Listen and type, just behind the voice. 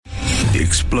The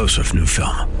explosive new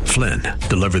film, Flynn,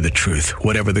 deliver the truth,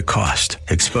 whatever the cost,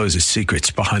 exposes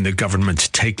secrets behind the government's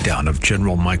takedown of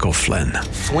General Michael Flynn.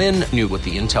 Flynn knew what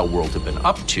the intel world had been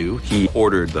up to. He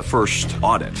ordered the first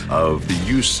audit of the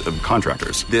use of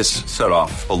contractors. This set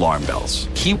off alarm bells.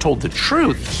 He told the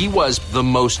truth. He was the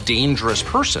most dangerous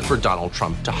person for Donald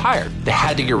Trump to hire. They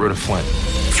had to get rid of Flynn.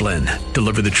 Flynn,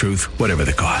 deliver the truth, whatever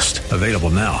the cost. Available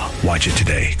now. Watch it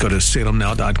today. Go to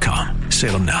salemnow.com.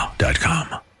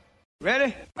 salemnow.com.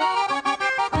 Ready?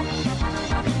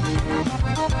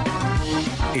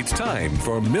 It's time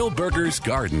for Milberger's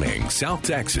Gardening, South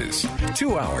Texas.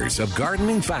 2 hours of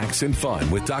gardening facts and fun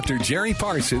with Dr. Jerry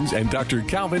Parsons and Dr.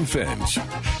 Calvin Finch.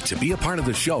 To be a part of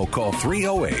the show, call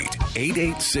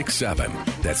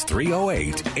 308-8867. That's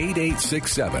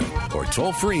 308-8867. Or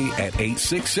toll free at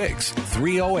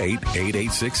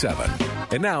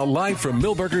 866-308-8867. And now, live from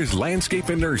Milberger's Landscape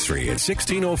and Nursery at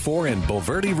 1604 and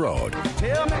Bulverde Road.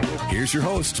 Here's your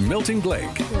host, Milton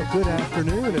Blake. Well, good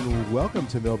afternoon and welcome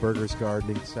to Milberger's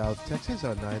Gardening, South Texas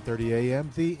on 9:30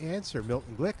 a.m. The Answer.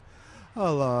 Milton Glick,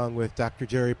 along with Dr.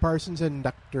 Jerry Parsons and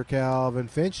Dr. Calvin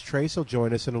Finch. Trace will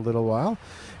join us in a little while,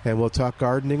 and we'll talk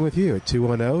gardening with you at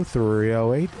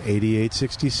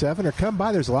 210-308-8867. Or come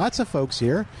by. There's lots of folks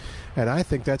here, and I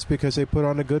think that's because they put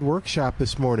on a good workshop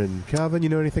this morning. Calvin, you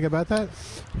know anything about that?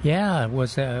 Yeah, it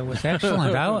was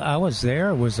excellent. I was there.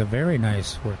 It was a very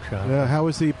nice workshop. How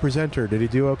was the presenter? Did he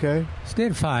do okay? He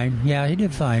did fine. Yeah, he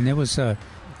did fine. It was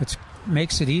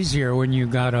makes it easier when you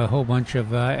got a whole bunch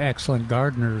of excellent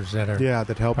gardeners that are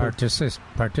that help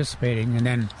participating, and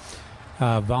then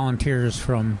volunteers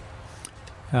from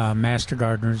master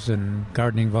gardeners and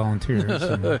gardening volunteers.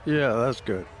 And, yeah, that's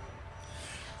good.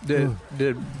 Did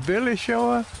Billy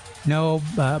show up? No,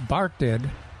 Bart did.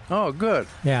 Oh, good.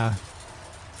 Yeah.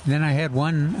 And then I had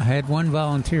one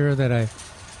volunteer that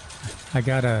I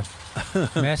got a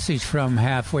message from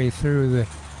halfway through the.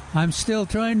 I'm still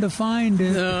trying to find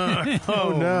it.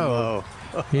 Oh no!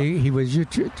 He was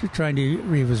trying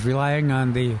to. He was relying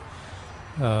on the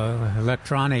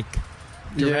electronic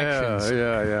directions.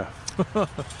 Yeah.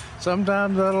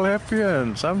 Sometimes that'll help you,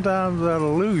 and sometimes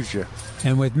that'll lose you.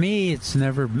 And with me, it's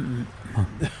never.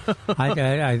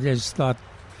 I just thought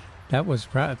that was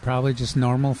probably just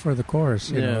normal for the course.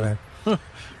 You know,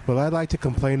 Well, I'd like to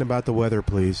complain about the weather,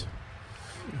 please.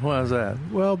 Why is that?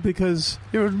 Well, because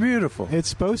it was beautiful. It's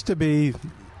supposed to be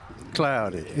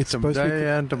cloudy. It's supposed today to be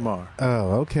and tomorrow.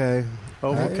 Oh, okay.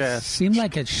 Overcast. Seemed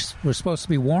like we're supposed to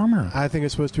be warmer. I think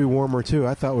it's supposed to be warmer too.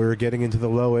 I thought we were getting into the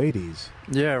low 80s.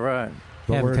 Yeah, right.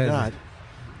 But we're not.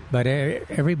 But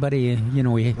everybody,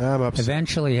 we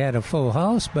eventually had a full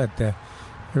house, but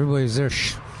everybody was there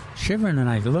shivering, and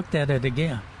I looked at it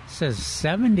again. It says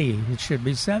 70. It should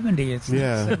be 70. It's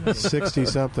not 60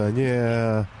 something.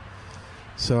 Yeah.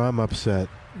 So I'm upset.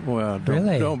 Well,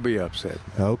 don't be upset.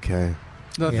 Okay.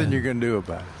 Nothing you can do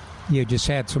about it. You just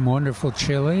had some wonderful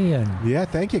chili. Yeah,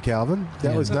 thank you, Calvin.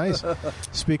 That was nice.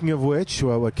 Speaking of which,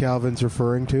 what Calvin's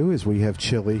referring to is we have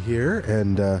chili here,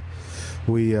 and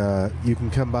you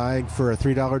can come by for a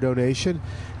 $3 donation.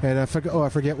 And I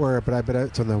forget where, but I bet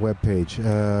it's on the webpage,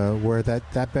 where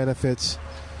that benefits.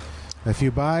 If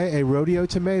you buy a rodeo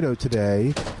tomato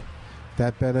today,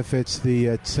 that benefits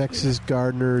the Texas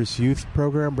Gardeners Youth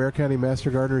Program, Bexar County Master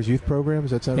Gardeners Youth Program.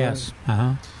 Does that sound right? Yes.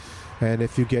 Uh-huh. And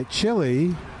if you get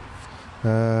chili,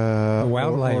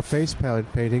 wildlife or face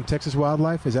painting, Texas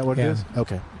Wildlife, is that what it is?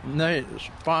 Okay.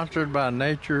 Sponsored by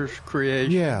Nature's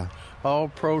Creation. Yeah. All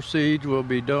proceeds will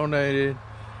be donated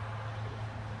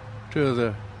to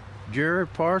the Jerry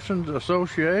Parsons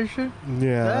Association.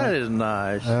 Yeah. That is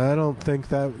nice. I don't think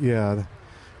that. Yeah.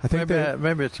 I think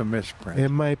maybe it's a misprint. It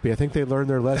might be. I think they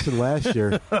learned their lesson last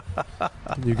year.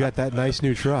 You got that nice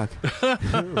new truck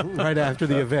right after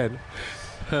the event.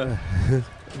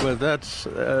 But that's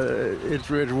it's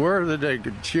worth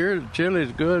it.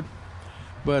 Chili's good,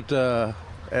 but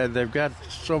and they've got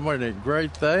so many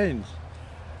great things.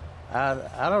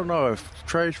 I don't know if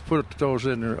Trace put those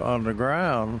on the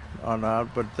ground or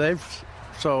not, but they've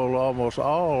sold almost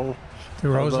all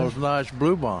of those nice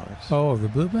bluebonnet. Oh, the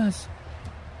bluebonnet.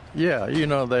 Yeah,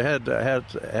 they had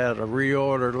a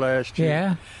reorder last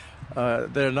year. Yeah,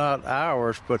 they're not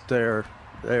ours, but they're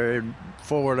in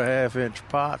 4.5-inch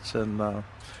pots and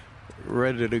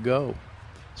ready to go.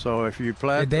 So if you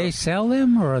plant, did they sell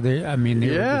them, or there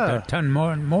were a ton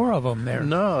more of them there?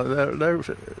 No,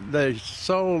 they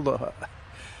sold the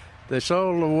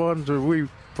ones that we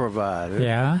provided.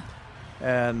 Yeah,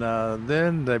 and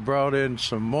then they brought in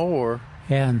some more.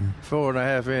 And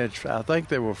 4.5-inch. I think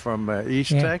they were from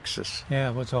East Texas. Yeah,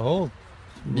 it was a whole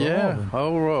row.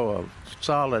 Whole row of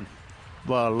solid.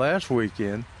 Well, last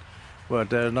weekend but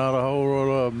there's not a whole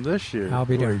row of them this year. I'll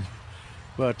be there.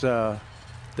 But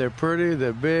they're pretty,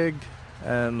 they're big,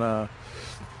 and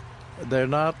they're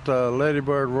not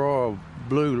Ladybird Royal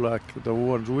Blue like the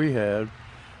ones we had,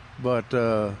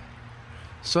 but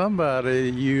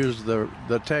somebody used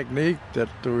the technique that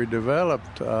we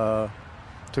developed to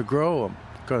grow them,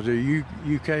 because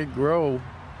you can't grow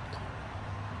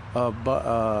a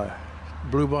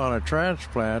bluebonnet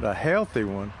transplant, a healthy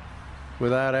one,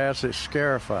 without acid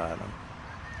scarifying them.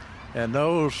 And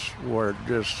those were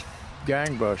just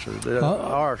gangbusters. They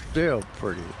are still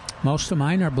pretty. Most of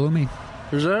mine are blooming.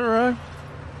 Is that right?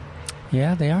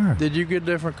 Yeah, they are. Did you get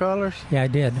different colors? Yeah, I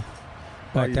did.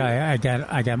 But I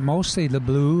got mostly the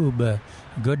blue, but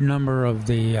a good number of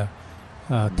the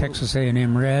Texas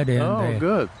A&M red, and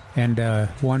good. And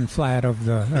one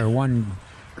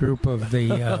group of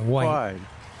the white.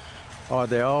 Are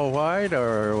they all white,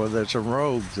 or were there some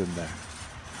rogues in there?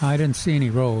 I didn't see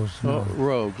any rogues. No. Oh,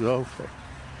 rogues, okay.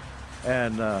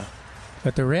 And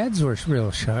but the reds were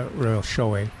real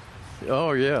showy.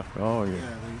 Oh yeah. Sorry.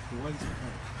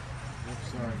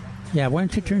 Yeah, why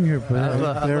don't you turn your...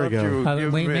 there we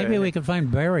go. Maybe we can find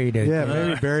Barry to... Yeah,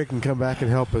 maybe Barry can come back and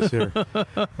help us here.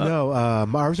 No,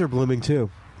 ours are blooming too.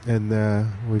 And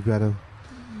we've got them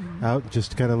out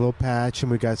just kind of a little patch,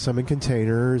 and we got some in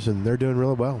containers, and they're doing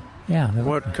really well. Yeah.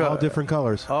 All different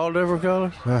colors. All different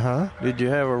colors? Uh-huh. Did you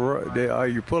have are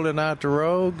you pulling out the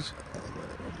rogues?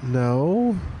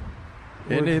 No.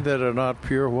 Any that are not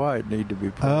pure white need to be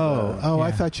pulled out. Yeah.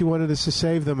 I thought you wanted us to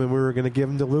save them, and we were going to give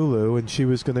them to Lulu, and she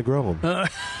was going to grow them.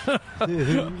 I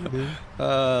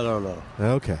don't know.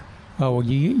 Okay. Oh, well,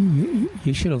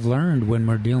 you should have learned when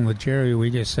we're dealing with Jerry, we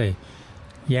just say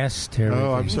yes to everything.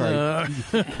 Oh, I'm sorry.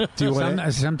 Do you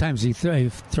want sometimes he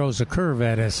throws a curve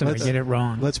at us, and we get it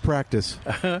wrong. Let's practice.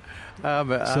 So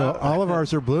all of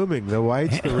ours are blooming. The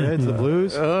whites, the reds, the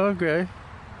blues. Okay.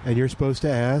 And you're supposed to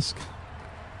ask...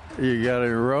 You got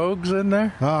any rogues in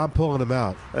there? Oh, I'm pulling them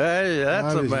out. Hey,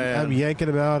 that's a man. I'm yanking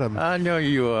them out. I know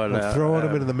you are. I'm throwing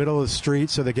them into the middle of the street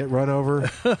so they get run over.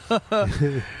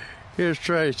 Here's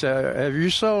Trace. Have you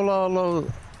sold all those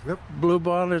blue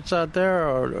bonnets out there?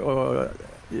 Or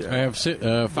I have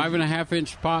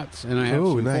 5.5-inch pots, and I have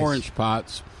some 4-inch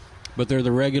pots, but they're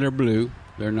the regular blue.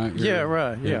 They're not.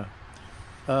 Right. Yeah.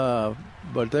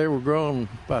 But they were grown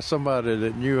by somebody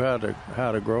that knew how to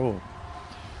grow them.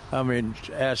 I mean,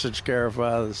 acid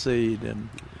scarify the seed, and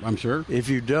I'm sure if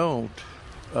you don't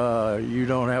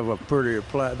have a prettier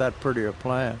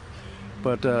plant.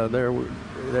 But they're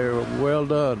well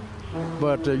done.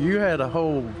 But you had a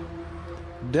whole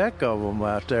deck of them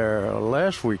out there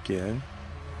last weekend.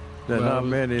 Not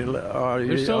many.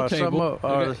 They're still tabled.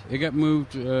 It got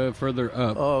moved further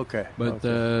up. Oh, okay. But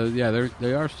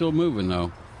they are still moving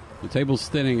though. The table's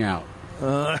thinning out.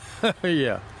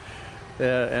 Yeah,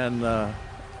 and.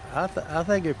 I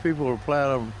think if people were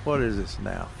planting them, what is this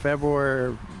now?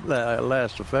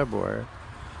 Last of February.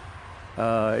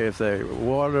 If they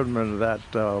watered them in that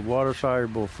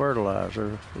water-soluble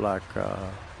fertilizer, like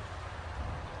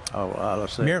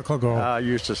let's say Miracle-Gro. I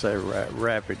used to say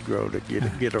Rapid Grow to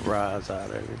get a rise out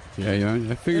of it. Yeah.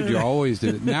 I figured you always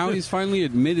did it. Now he's finally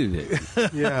admitted it.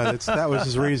 Yeah, that was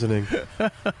his reasoning.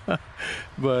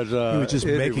 But he was just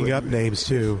making up names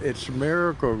too. It's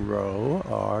Miracle-Gro,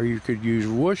 or you could use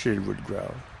Wish It Would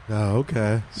Grow. Oh,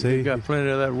 okay. See, you got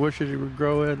plenty of that Wish It Would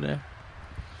Grow in there.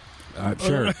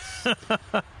 Sure.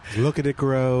 Look at it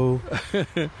grow.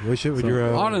 Wish it would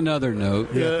grow. On another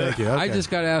note, thank you. Okay. I just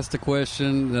got asked a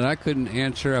question that I couldn't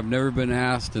answer. I've never been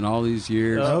asked in all these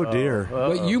years. Oh, dear.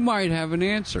 But you might have an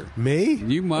answer. Me?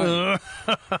 You might.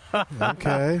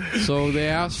 Okay. So they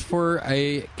asked for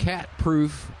a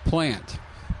cat-proof plant.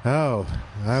 Oh,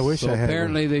 I wish I had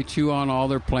apparently one. They chew on all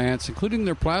their plants, including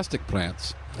their plastic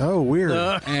plants. Oh, weird.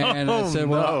 And I said,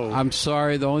 well, I'm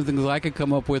sorry. The only things I could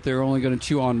come up with, they're only going to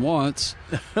chew on once.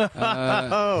 No.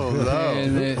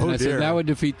 And I said, that would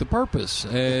defeat the purpose.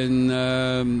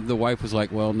 And the wife was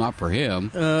like, well, not for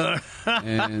him.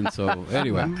 And so,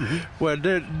 anyway. Well,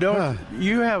 don't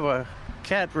you have a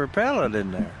cat repellent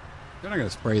in there? They're not going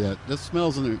to spray that. That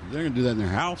smells in there. They're going to do that in their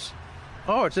house.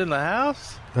 Oh, it's in the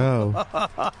house? Oh.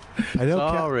 I know.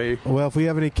 Sorry. Well, if we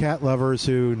have any cat lovers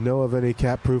who know of any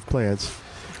cat-proof plants.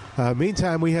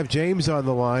 Meantime, we have James on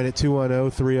the line at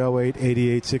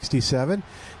 210-308-8867.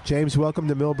 James, welcome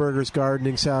to Milberger's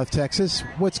Gardening, South Texas.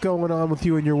 What's going on with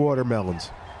you and your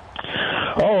watermelons?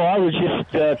 Oh, I was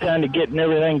just kind of getting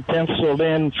everything penciled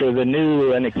in for the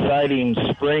new and exciting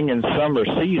spring and summer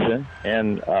season,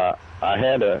 and I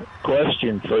had a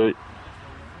question for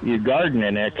you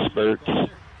gardening experts.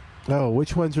 Oh,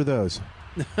 which ones are those?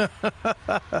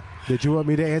 Did you want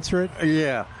me to answer it?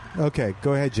 Yeah. Okay,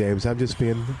 go ahead, James. I'm just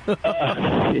being...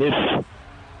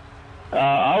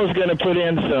 I was going to put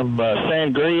in some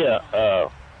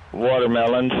sangria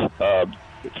watermelons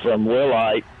from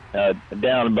Willite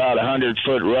down about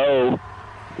 100-foot row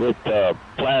with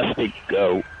plastic,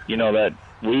 that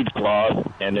weed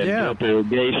cloth and then drip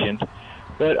irrigation.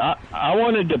 But I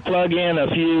wanted to plug in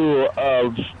a few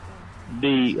of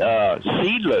the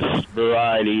seedless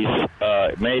varieties.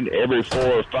 Made every 4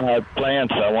 or 5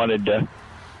 plants. I wanted to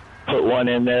put one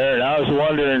in there, and I was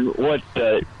wondering what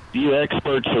you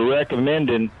experts are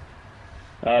recommending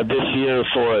this year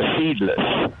for a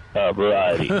seedless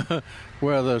variety.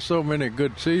 Well, there's so many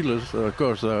good seedless. Of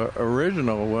course, the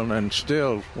original one and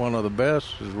still one of the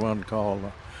best is one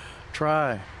called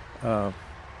Try.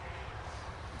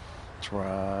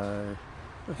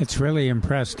 It's really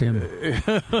impressed him.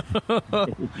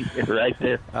 Right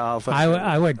there.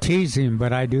 I would tease him,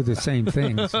 but I do the same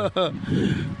thing. So.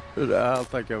 I'll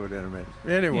think of it in a minute.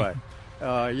 Anyway,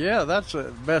 that's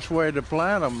the best way to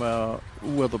plant them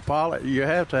with a pollen. You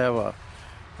have to have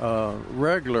a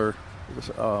regular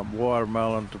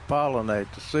watermelon to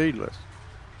pollinate the seedless.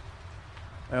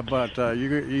 But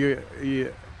you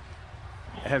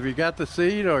have you got the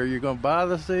seed, or are you going to buy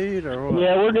the seed, or what?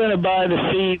 Yeah, we're going to buy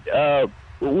the seed.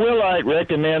 Willite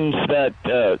recommends that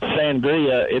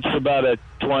sangria. It's about a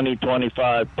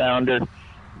 20-25 pounder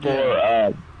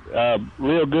for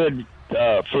real good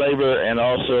flavor, and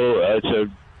also it's a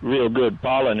real good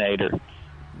pollinator.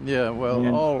 Yeah,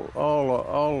 well,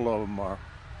 all of them are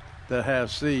that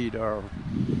have seed are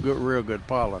real good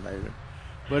pollinator.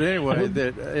 But anyway,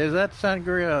 is that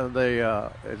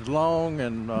sangria? It's long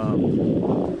and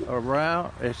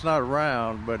round. It's not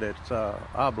round, but it's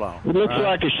oblong. It looks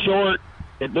like a short.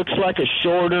 It looks like a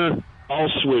shorter all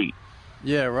sweet.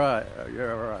 Yeah, right.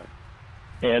 You're right.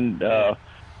 And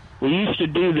we used to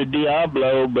do the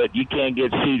Diablo, but you can't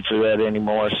get seed for that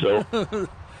anymore. So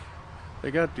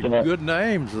they got the good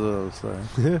names of those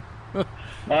things.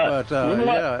 But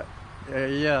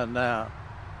now.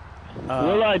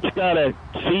 Willite's got a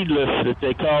seedless that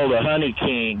they call the Honey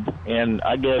King, and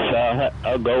I guess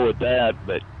I'll go with that.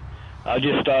 But I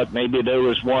just thought maybe there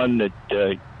was one that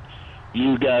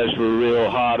you guys were real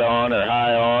hot on or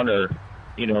high on, or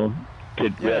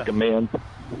could recommend.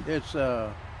 It's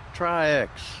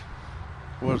Tri-X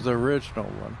was the original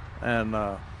one, and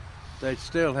they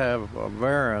still have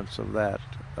variants of that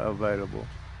available.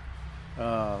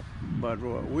 But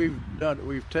we've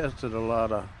tested a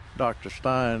lot of. Dr.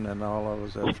 Stein and all of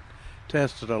us have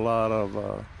tested a lot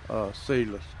of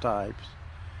seedless types,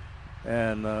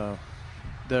 and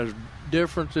there's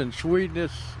difference in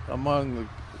sweetness among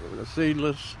the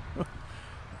seedless,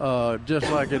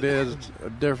 just like it is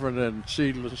different in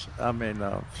seedless.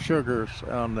 Sugars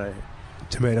on the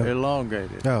tomato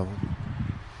elongated. Oh,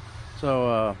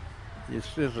 so it's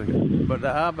just but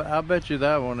I bet you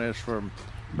that one is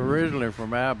originally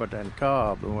from Abbott and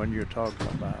Cobb, the one you're talking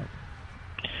about.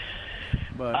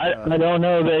 But, I don't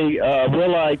know. They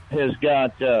Willite has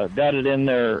got it in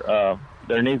their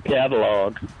new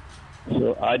catalog,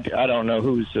 so I don't know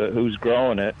who's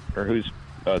growing it or who's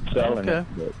selling it.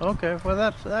 But. Okay, well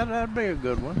that'd be a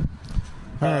good one.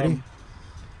 Alrighty.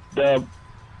 The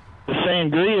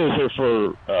sangrias are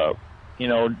for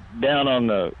down on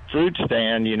the fruit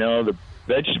stand, the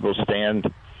vegetable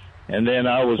stand, and then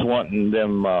I was wanting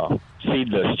them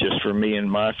seedless just for me and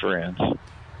my friends.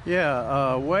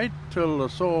 Yeah, wait till the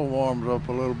soil warms up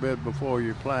a little bit before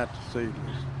you plant the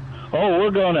seedless. Oh, we're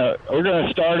gonna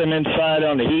start them inside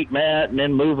on the heat mat, and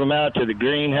then move them out to the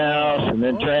greenhouse, and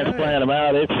then transplant them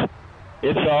out. It's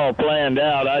all planned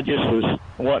out. I just was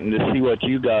wanting to see what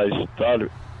you guys thought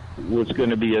was going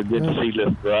to be a good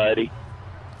seedless variety.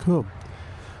 Cool.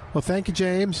 Well, thank you,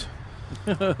 James.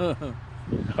 All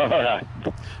right. All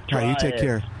right, you take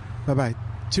care. Bye-bye.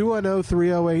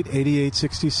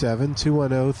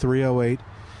 210-308-8867,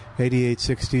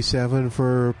 210-308-8867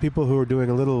 for people who are doing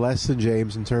a little less than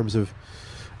James in terms of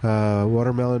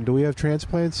watermelon. Do we have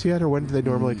transplants yet, or when do they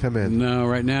normally come in? No,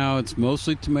 right now it's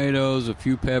mostly tomatoes, a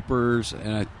few peppers,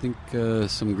 and I think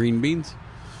some green beans.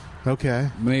 Okay.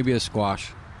 Maybe a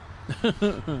squash.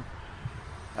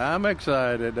 I'm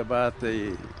excited about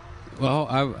the... Well,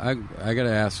 I got to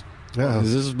ask.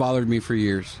 This has bothered me for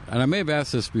years, and I may have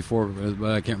asked this before,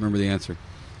 but I can't remember the answer.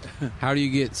 How do you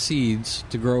get seeds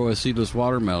to grow a seedless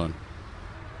watermelon?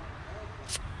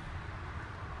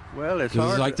 Well, it's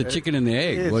hard. It's like the chicken and the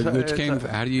egg.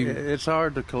 How do you? It's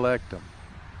hard to collect them.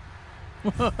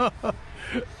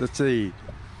 The seed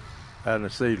and the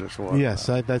seedless watermelon. Yes,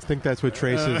 I think that's what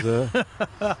Trace is.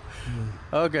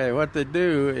 Okay, what they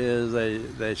do is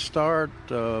they start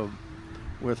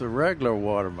with a regular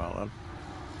watermelon.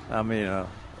 I mean,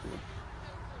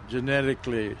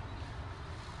 genetically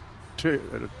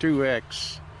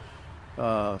 2X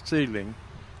seedling.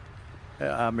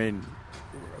 I mean,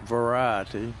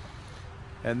 variety,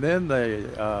 and then they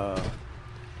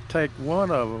take one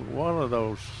of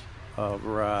those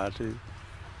varieties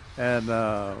and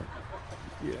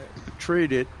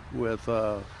treat it with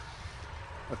a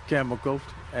chemical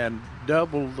and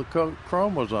double the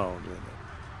chromosomes in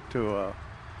it to a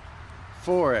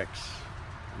 4X.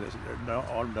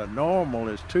 The normal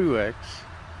is 2X,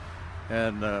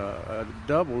 and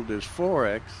doubled is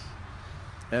 4X.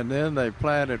 And then they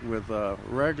plant it with a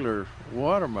regular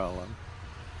watermelon,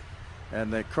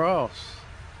 and they cross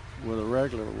with a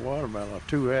regular watermelon, a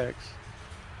 2X.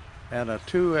 And a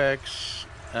 2X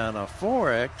and a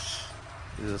 4X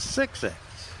is a 6X.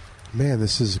 Man,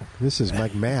 this is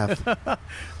like math.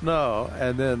 No,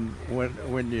 and then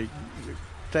when you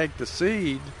take the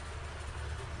seed,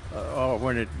 or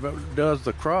when it does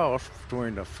the cross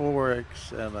between a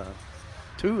 4X and a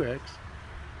 2X,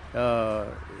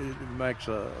 it makes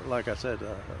like I said,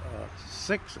 a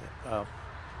 6,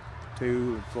 2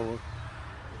 and 4,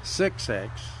 6X,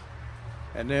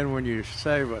 and then when you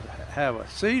have a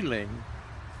seedling,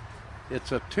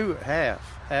 it's a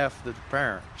half the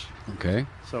parents. Okay.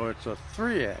 So it's a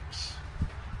 3X,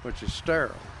 which is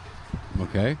sterile.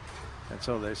 Okay. And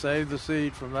so they save the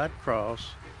seed from that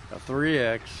cross, a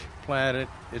 3X, plant it,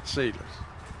 it's seedless.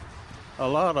 A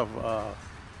lot of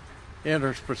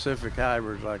interspecific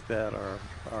hybrids like that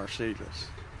are seedless.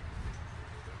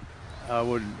 I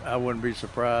wouldn't be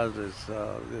surprised if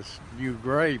this new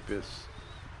grape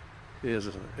is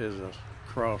a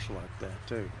cross like that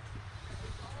too.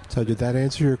 So did that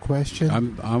answer your question?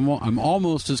 I'm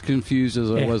almost as confused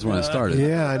as I was when I started.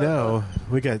 Yeah, I know.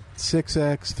 We got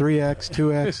 6X, 3X,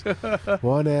 2X,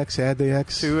 1X, add the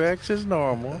X. 2X is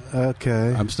normal.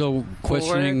 Okay. I'm still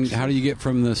questioning 4X. How do you get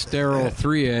from the sterile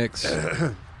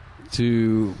 3X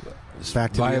to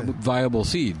viable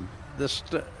seed? It's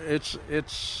the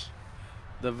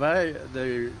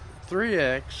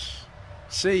 3X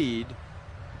seed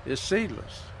is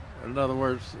seedless. In other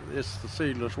words, it's the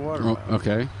seedless watermelon. Oh,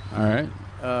 okay, all right.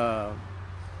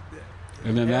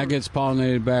 And then that gets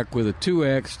pollinated back with a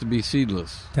 2X to be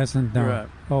seedless. Doesn't know. Right.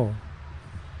 Oh.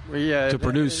 Well, yeah. To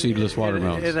produce seedless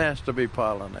watermelons. It has to be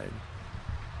pollinated.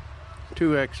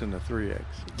 2X and the 3X.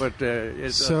 But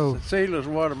it's a seedless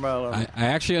watermelon. I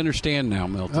actually understand now,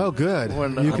 Milton. Oh, good.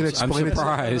 You can explain I'm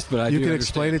surprised, but I you do can understand.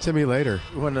 Explain it to me later.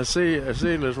 When a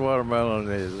seedless watermelon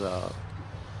is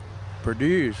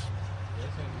produced,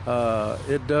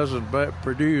 it doesn't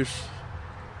produce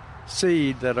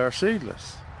seed that are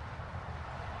seedless.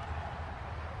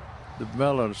 The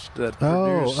melons that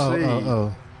produce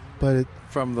seed but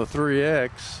from the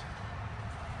 3X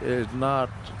is not,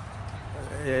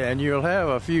 and you'll have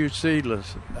a few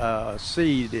seedless.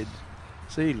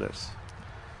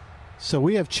 So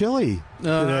we have chili.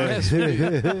 Yes, we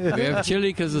have chili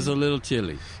because it's a little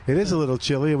chilly. It is a little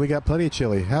chilly, and we got plenty of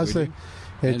chili. How's the?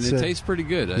 And it tastes pretty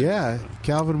good. Yeah,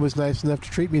 Calvin was nice enough to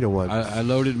treat me to one. I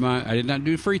loaded I did not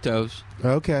do Fritos.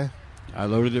 Okay. I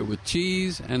loaded it with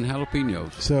cheese and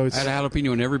jalapenos. So I had a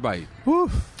jalapeno in every bite. Woo.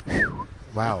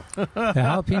 Wow. The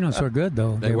jalapenos were good,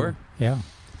 though. They were? Yeah.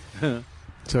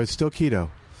 So it's still keto?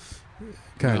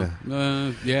 Kind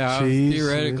of. Yeah, cheese,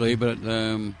 theoretically, but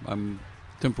I'm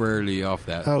temporarily off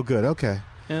that. Oh, good. Okay.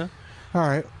 Yeah. All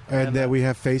right. And then we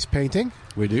have face painting.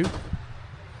 We do.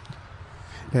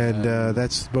 And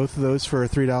that's both of those for a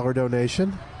 $3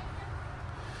 donation.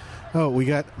 Oh, we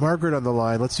got Margaret on the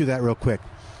line. Let's do that real quick.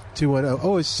 210.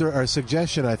 Oh, it's our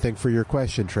suggestion, I think, for your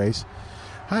question, Trace.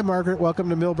 Hi, Margaret. Welcome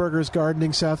to Milberger's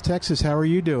Gardening, South Texas. How are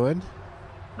you doing?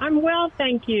 I'm well,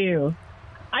 thank you.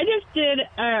 I just did,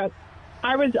 I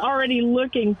was already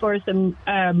looking for some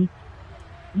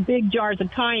big jars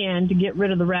of cayenne to get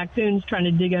rid of the raccoons trying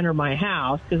to dig under my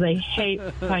house because they hate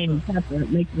cayenne pepper.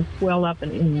 It makes them swell up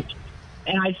an inch.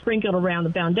 And I sprinkled around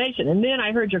the foundation. And then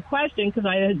I heard your question because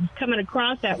I was coming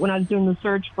across that when I was doing the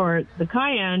search for the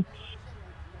cayenne.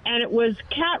 And it was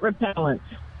cat repellent.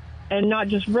 And not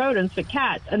just rodents, but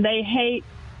cats. And they hate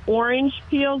orange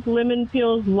peels, lemon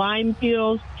peels, lime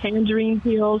peels, tangerine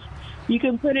peels. You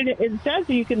can put it says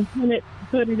you can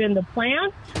put it in the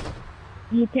plant.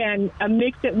 You can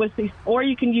mix it with or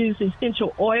you can use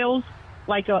essential oils,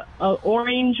 like a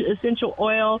orange essential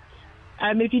oil.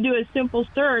 If you do a simple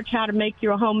search, how to make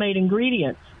your homemade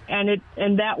ingredients, and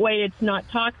that way it's not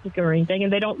toxic or anything,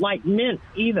 and they don't like mint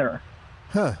either.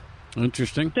 Huh.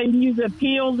 Interesting. So you can use the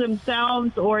peels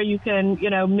themselves, or you can,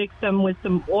 mix them with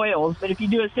some oils. But if you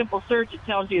do a simple search, it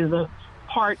tells you the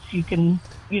parts you can,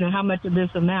 how much of this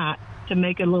and that to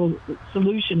make a little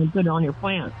solution and put it on your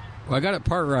plants. Well, I got it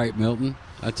part right, Milton.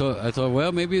 I thought,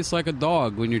 well, maybe it's like a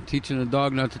dog. When you're teaching a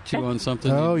dog not to chew on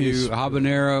something, you do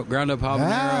habanero, ground up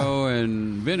habanero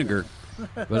and vinegar.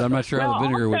 But I'm not sure how the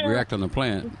vinegar would react on the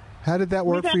plant. How did that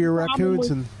work for your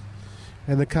raccoons and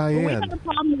the cayenne? We had a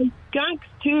problem with skunks,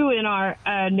 too, in our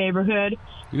neighborhood.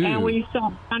 Ew. And we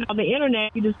saw on the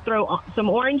internet, you just throw some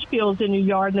orange peels in your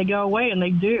yard and they go away, and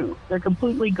they do. They're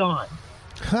completely gone.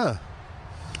 Huh.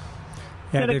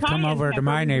 Yeah, they've come over to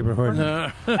my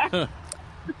neighborhood.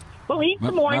 Well, eat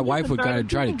some oranges. My wife would kind of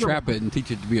try to trap it and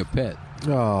teach it to be a pet.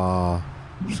 Aww.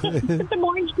 Put some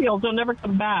orange peels. They'll never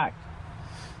come back.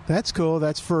 That's cool.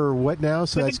 That's for what now?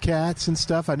 So that's cats and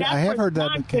stuff? I have heard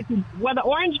that. Well, the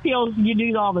orange peels, you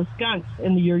do all the skunks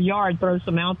in your yard, throw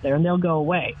some out there, and they'll go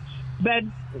away. But,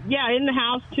 yeah, in the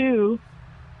house, too,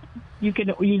 you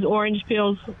can use orange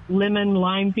peels, lemon,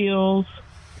 lime peels.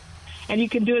 And you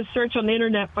can do a search on the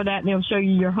internet for that, and it'll show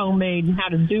you your homemade and how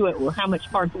to do it, or how much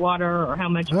parts water, or how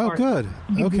much parts. Oh, good.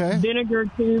 Okay. Vinegar,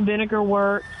 too. Vinegar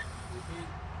works.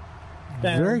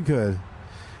 So. Very good.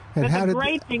 And but the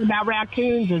great thing about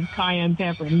raccoons is cayenne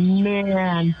pepper.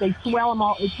 Man, they swell them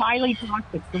all. It's highly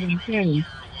toxic to raccoons.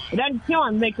 It doesn't kill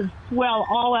them. It makes them swell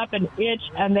all up and itch,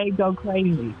 and they go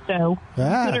crazy. So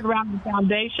put it around the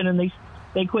foundation, and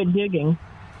they quit digging.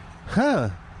 Huh.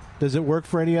 Does it work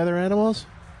for any other animals?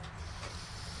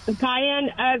 The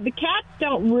cayenne, the cats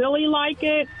don't really like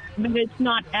it, but it's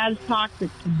not as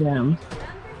toxic to them.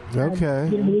 Okay.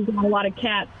 We've got a lot of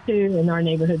cats, too, in our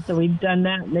neighborhood, so we've done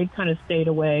that, and they've kind of stayed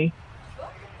away.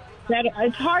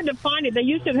 It's hard to find it. They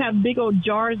used to have big old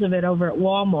jars of it over at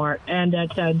Walmart and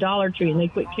at Dollar Tree, and they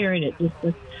quit carrying it.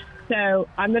 So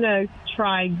I'm going to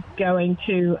try going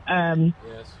to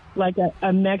like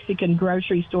a Mexican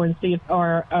grocery store and see if,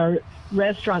 or a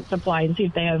restaurant supply, and see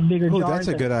if they have bigger jars. Oh, that's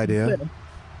a good idea.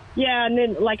 Yeah, and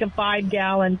then like a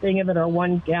 5-gallon thing of it or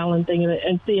 1-gallon thing of it,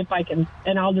 and see if I can,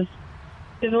 and I'll just,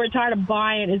 because we're tired of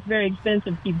buying it. It's very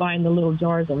expensive to keep buying the little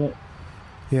jars of it.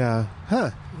 Yeah.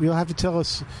 Huh. You'll have to tell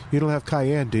us. You don't have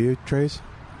cayenne, do you, Trace?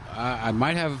 I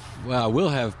might have, will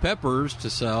have peppers to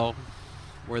sell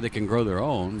where they can grow their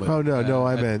own. But, no,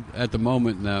 I meant. At the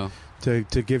moment, no. To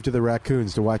give to the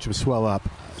raccoons to watch them swell up.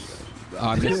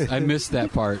 I missed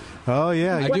that part. Oh,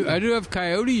 yeah. I do have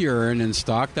coyote urine in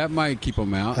stock. That might keep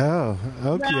them out. Oh,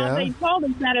 okay. Well, they told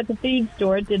us that at the feed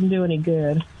store. It didn't do any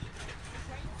good.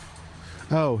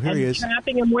 Oh, here he is.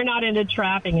 Trapping them, we're not into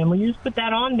trapping them. We just put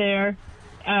that on there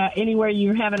anywhere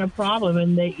you're having a problem,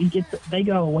 and they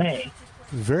go away.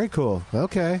 Very cool.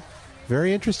 Okay.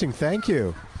 Very interesting. Thank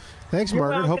you. Thanks,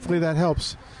 Margaret. Welcome. Hopefully that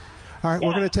helps. All right,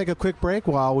 we're going to take a quick break.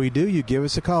 While we do, you give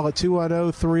us a call at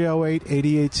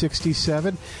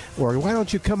 210-308-8867. Or why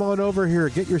don't you come on over here,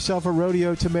 get yourself a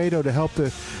rodeo tomato to help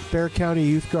the Bear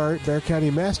County Bear County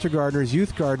Master Gardeners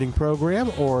Youth Gardening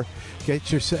Program, or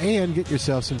get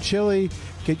yourself some chili,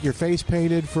 get your face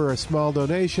painted for a small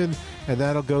donation, and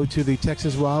that'll go to the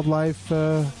Texas Wildlife,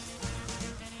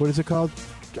 what is it called?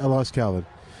 I lost Calvin.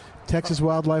 Texas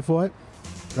Wildlife what?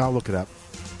 I'll look it up.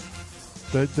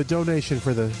 The donation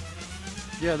for the...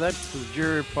 Yeah, that's the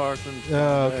Jerry Parsons.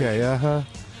 Oh, okay,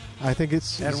 I think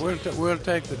it's... And we'll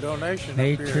take the donation.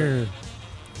 Nature.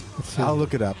 I'll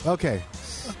look it up. Okay.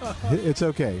 It's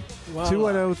okay. Wow.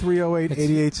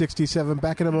 210-308-8867.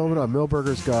 Back in a moment on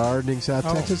Milberger's Gardening, South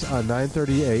Texas on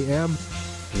 9:30 a.m.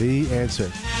 The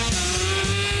Answer.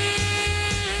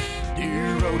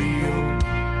 Dear Rodeo,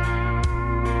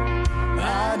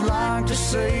 I'd like to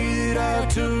say that I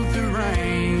took the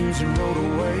reins and rode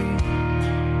away.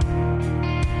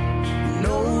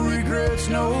 No regrets,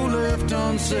 no left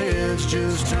unsaid,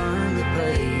 just turn the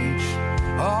page.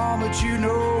 Oh, but you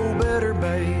know better,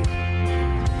 babe.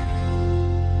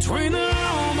 Between the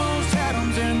almost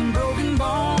atoms and broken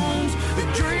bones, the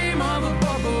dream of a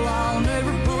buckle I'll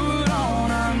never put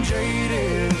on. I'm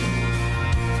jaded,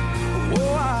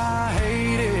 oh, I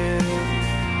hate it,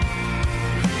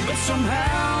 but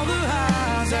somehow the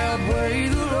highs outweigh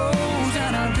the lows,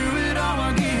 and I do it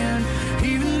all again,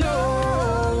 even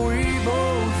though we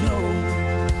both know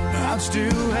I'd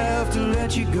still have to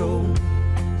let you go.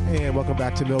 And welcome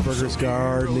back to Milberger's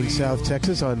Gardening, South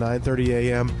Texas on 9:30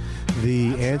 a.m.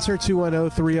 The Answer,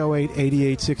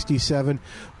 210-308-8867.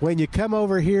 When you come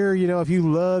over here, if you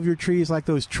love your trees like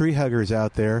those tree huggers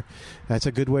out there, that's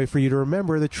a good way for you to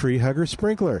remember the Tree Hugger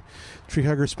Sprinkler. Tree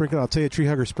Hugger Sprinkler, I'll tell you a Tree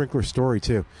Hugger Sprinkler story,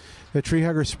 too. The Tree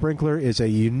Hugger Sprinkler is a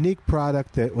unique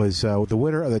product that was the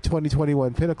winner of the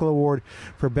 2021 Pinnacle Award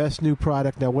for Best New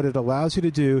Product. Now, what it allows you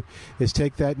to do is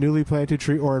take that newly planted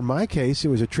tree, or in my case, it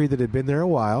was a tree that had been there a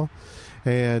while,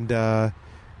 and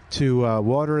to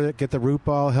water it, get the root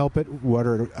ball, help it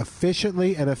water it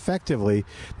efficiently and effectively.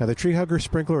 Now, the Tree Hugger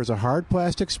sprinkler is a hard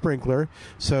plastic sprinkler,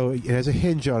 so it has a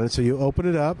hinge on it. So you open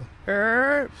it up,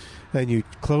 and you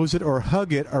close it or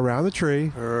hug it around the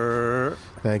tree.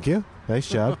 Thank you. Nice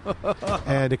job.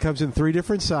 And it comes in 3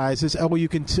 different sizes. Oh, well, you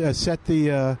can set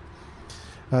the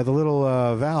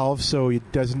little valve so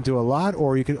it doesn't do a lot,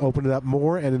 or you can open it up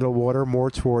more and it'll water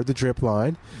more toward the drip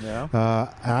line.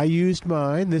 Yeah. I used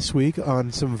mine this week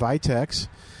on some Vitex,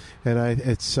 and I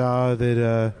saw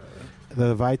that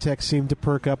the Vitex seemed to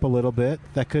perk up a little bit.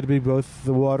 That could be both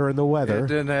the water and the weather. It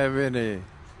didn't have any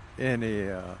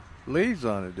leaves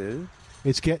on it, did it?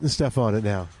 It's getting stuff on it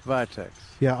now. Vitex.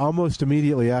 Yeah, almost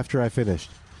immediately after I finished.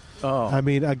 Oh. I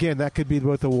mean, again, that could be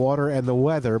both the water and the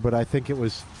weather, but I think it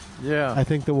was... Yeah. I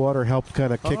think the water helped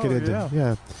kind of kick it into...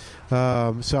 Yeah.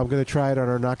 So I'm going to try it on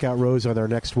our Knockout Rose on our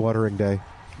next watering day.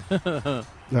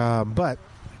 But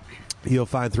you'll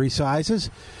find 3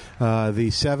 sizes. The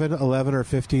 7, 11, or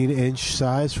 15-inch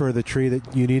size for the tree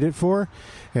that you need it for.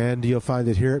 And you'll find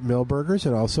it here at Millburgers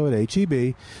and also at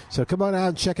H-E-B. So come on out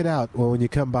and check it out when you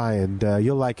come by, and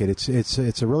you'll like it.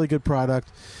 It's a really good product,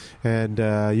 and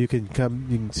you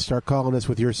can start calling us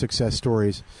with your success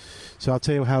stories. So I'll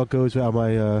tell you how it goes on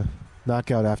my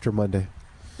knockout after Monday.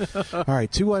 All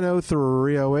right,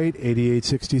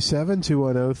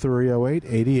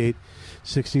 210-308-8867,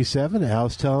 210-308-8867.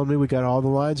 Al's telling me we got all the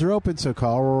lines are open, so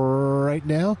call right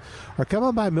now. Or come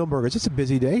on by Millburgers. It's a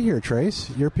busy day here,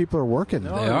 Trace. Your people are working. They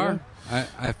are.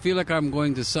 I feel like I'm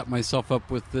going to set myself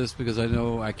up with this because I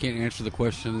know I can't answer the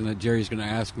question that Jerry's going to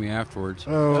ask me afterwards.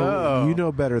 Oh, you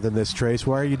know better than this, Trace.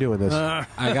 Why are you doing this?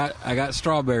 I got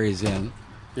strawberries in.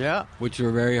 Yeah. Which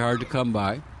are very hard to come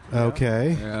by.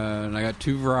 Okay. And I got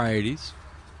 2 varieties,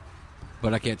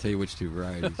 but I can't tell you which 2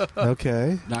 varieties.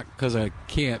 Okay. Not because I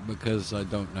can't, because I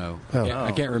don't know. Oh.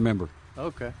 I can't remember.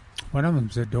 Okay. One of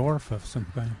them's a dwarf of some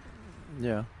kind.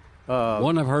 Yeah.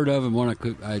 One I've heard of and one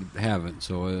I haven't.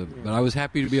 So, but I was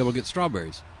happy to be able to get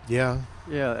strawberries. Yeah.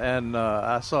 Yeah, and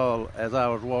I saw, as I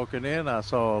was walking in, I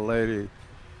saw a lady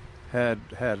had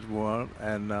one,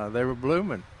 and they were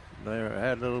blooming. They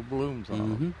had little blooms on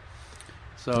them.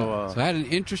 So I had an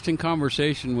interesting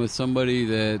conversation with somebody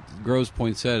that grows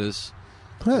poinsettias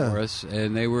for us,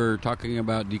 and they were talking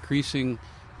about decreasing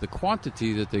the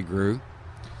quantity that they grew,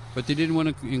 but they didn't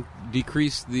want to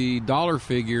decrease the dollar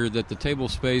figure that the table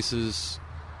spaces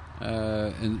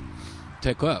and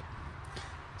take up.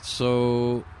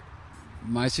 So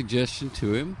my suggestion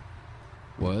to him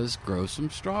was grow some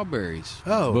strawberries.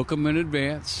 Book them in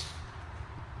advance.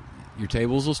 Your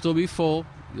tables will still be full.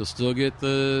 You'll still get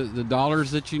the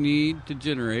dollars that you need to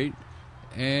generate,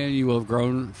 and you will have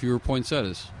grown fewer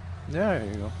poinsettias. Yeah, there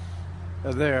you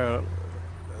go.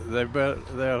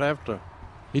 They'll have to.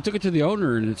 He took it to the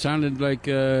owner, and it sounded like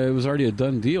it was already a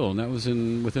done deal, and that was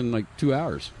within like 2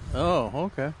 hours. Oh,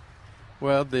 okay.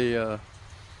 Well, they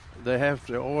have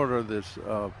to order this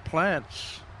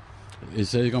plants. It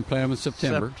says you're going to plant them in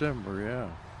September. September, yeah,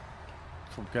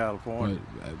 from California.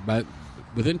 But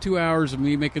within 2 hours of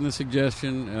me making the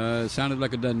suggestion, it sounded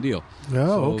like a done deal. Oh,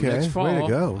 so okay. Next fall, way to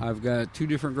go. I've got 2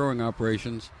 different growing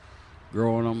operations,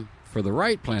 growing them for the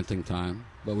right planting time,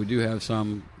 but we do have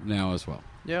some now as well.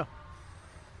 Yeah.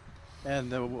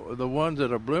 And the ones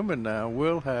that are blooming now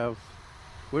will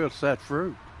set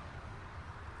fruit,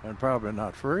 and probably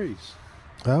not freeze.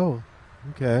 Oh,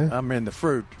 okay. I mean, the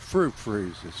fruit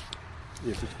freezes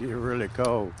if it gets really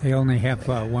cold. They only have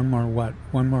one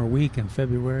more week in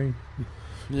February.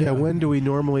 Yeah, when do we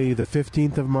normally? The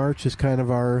 15th of March is kind of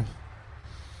our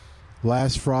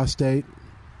last frost date.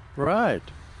 Right.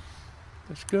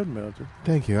 That's good, Mildred.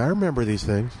 Thank you. I remember these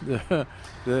things.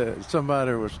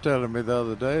 Somebody was telling me the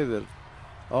other day that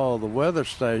all the weather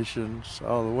stations,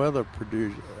 all the weather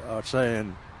producers are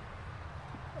saying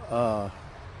our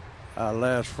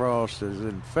last frost is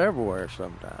in February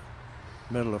sometime,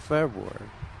 middle of February.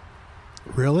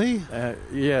 Really?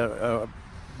 Yeah,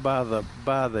 by the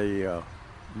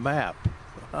map,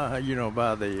 by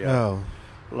the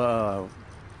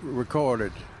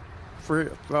recorded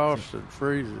frost and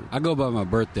freezing. I go by my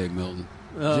birthday, Milton.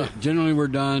 Generally, we're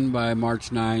done by March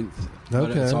 9th,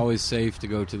 but it's always safe to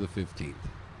go to the 15th.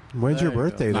 When's your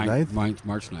birthday, the 9th?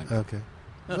 March 9th. Okay.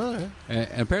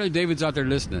 And apparently David's out there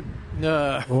listening.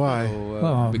 Why?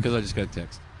 So, because I just got a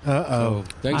text. Uh-oh. So,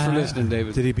 thanks for listening,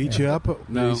 David. Did he beat you up?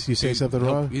 No. You say something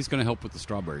wrong? He's going to help with the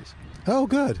strawberries. Oh,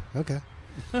 good. Okay.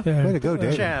 Way to go,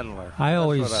 David. Chandler. That's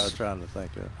what I was trying to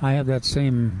think of. I have that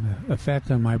same effect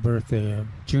on my birthday,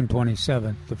 June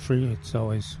 27th. It's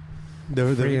always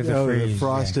free of the freeze. The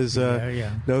frost is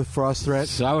no frost threat.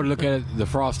 So I would look at it, the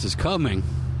frost is coming,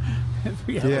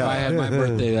 If I had my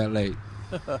birthday that late.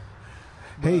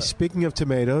 Hey, speaking of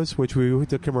tomatoes,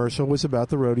 the commercial was about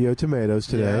the rodeo tomatoes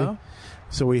today. Yeah.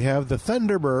 So we have the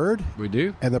Thunderbird. We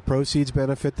do. And the proceeds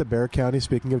benefit the Bexar County,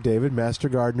 speaking of David, Master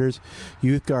Gardeners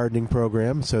Youth Gardening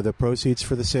Program. So the proceeds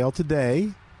for the sale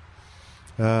today.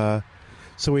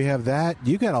 So we have that.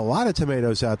 You got a lot of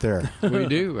tomatoes out there. We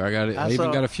do. I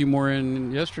even got a few more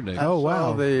in yesterday. Oh,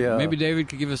 wow. Maybe David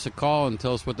could give us a call and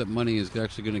tell us what that money is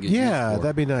actually going to get used for.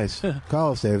 That'd be nice.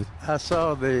 Call us, David. I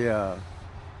saw the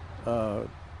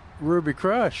Ruby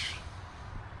Crush.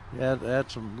 Had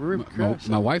some Ruby Crush.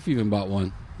 My wife even bought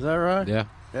one. Is that right? Yeah.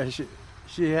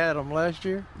 She had them last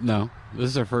year? No.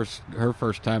 This is her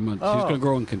first time. She's going to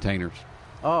grow in containers.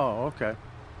 Oh, okay.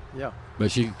 Yeah.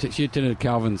 But she attended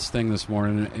Calvin's thing this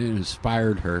morning and it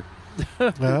inspired her.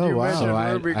 Oh, wow. So I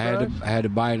had to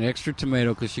buy an extra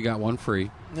tomato because she got one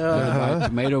free. I had to buy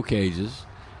tomato cages.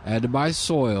 I had to buy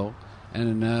soil.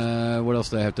 And what else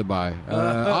did I have to buy?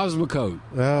 Osmocote.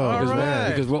 Oh,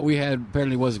 because what we had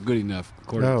apparently wasn't good enough,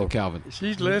 according to Calvin.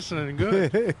 She's listening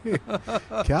good.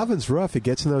 Calvin's rough. He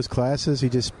gets in those classes. He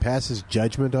just passes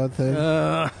judgment on things.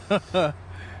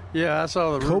 Yeah, I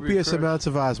saw the copious amounts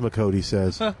of Osmocote, he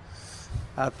says.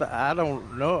 I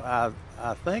don't know.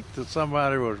 I think that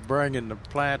somebody was bringing the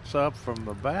plants up from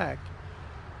the back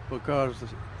because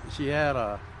she had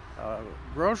a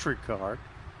grocery cart,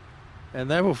 and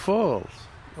they were full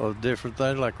of different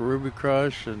things like Ruby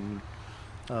Crush and.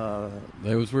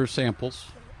 Those were samples.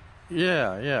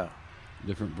 Yeah.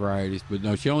 Different varieties, but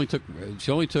no, she only took,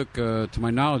 to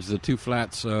my knowledge, the 2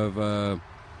 flats of the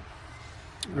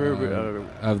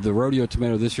rodeo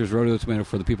tomato. This year's rodeo tomato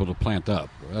for the people to plant up.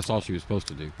 That's all she was supposed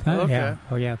to do. Yeah.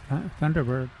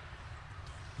 Thunderbird.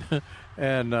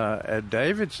 And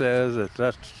David says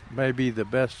that's maybe the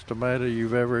best tomato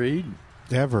you've ever eaten.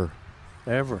 Ever.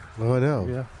 Oh, I know.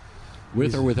 Yeah.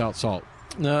 With or without salt?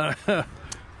 No.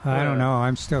 I don't know.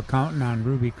 I'm still counting on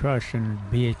Ruby Crush and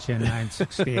BHN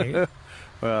 968.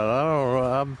 Well, I don't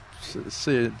know. I'm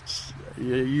seeing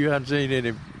you haven't seen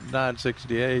any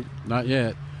 968. Not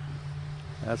yet.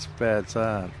 That's a bad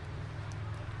sign.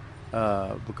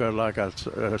 Because, like I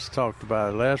talked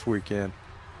about it last weekend,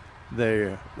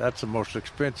 that's the most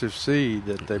expensive seed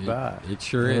that they buy. It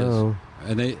sure is,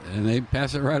 and they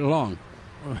pass it right along.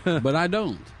 But I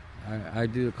don't. I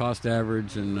do the cost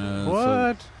average, and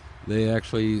what? So they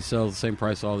actually sell the same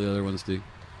price all the other ones do.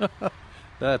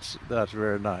 That's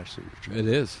very nice. It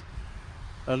is.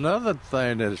 Another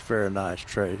thing that is very nice,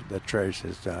 that Trace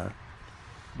has done,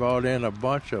 brought in a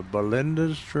bunch of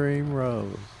Belinda's Dream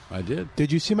Rose. I did.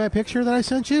 Did you see my picture that I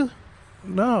sent you?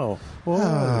 No.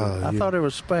 Well, I thought it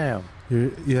was spam.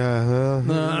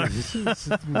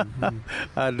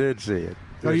 I did see it.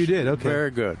 Oh, you did? Okay. Very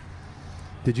good.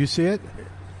 Did you see it?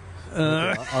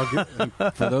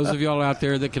 For those of y'all out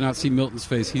there that cannot see Milton's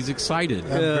face, he's excited.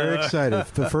 I'm very excited.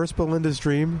 The first Belinda's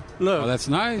Dream. Look, that's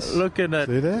nice. Look at that.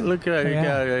 See that? Look at that. You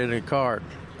got it in a cart.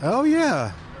 Oh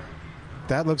yeah,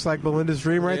 that looks like Belinda's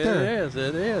Dream right there. It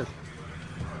is.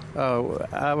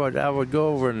 I would go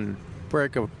over and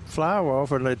break a flower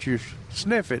off and let you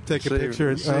sniff it. Take a picture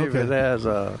and see if it has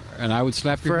a. And I would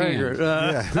slap your hand.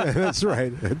 Yeah, that's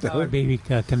right. That would be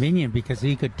convenient because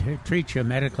he could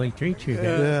medically treat you.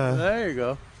 Yeah. There you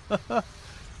go.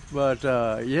 But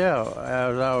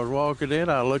as I was walking in,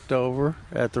 I looked over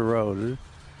at the roses,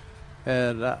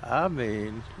 and I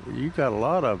mean, you got a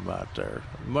lot of them out there.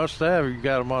 Must have. You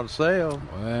got them on sale.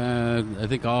 I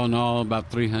think all in all, about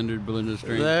 300 Belinda's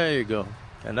Dream. There you go.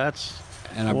 And that's.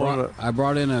 And I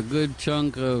brought in a good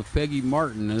chunk of Peggy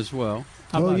Martin as well.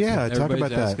 Oh yeah, talk about that.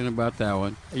 Everybody's asking about that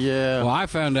one. Yeah. Well, I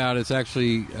found out it's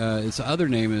actually its other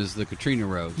name is the Katrina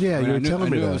Rose. Yeah, you were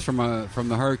telling me that. It was from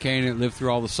the hurricane. It lived through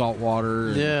all the salt water.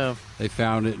 And yeah. They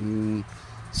found it and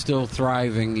still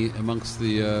thriving amongst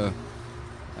the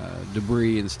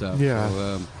debris and stuff. Yeah.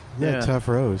 So, tough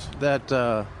rose. That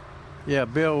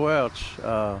Bill Welch.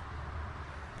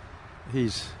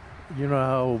 He's. You know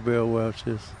how old Bill Welch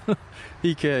is?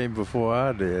 He came before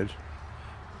I did,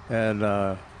 and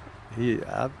I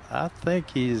think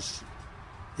he's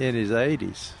in his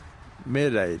 80s,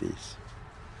 mid 80s,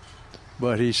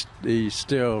 but he's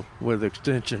still with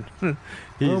Extension.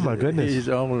 Oh my goodness! He's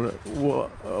only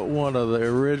one of the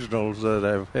originals that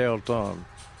have held on,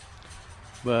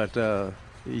 but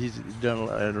he's done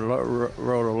and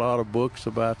wrote a lot of books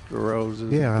about the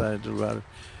roses and things about it,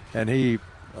 and he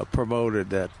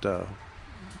promoted that.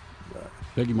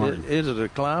 Peggy Martin. Is it a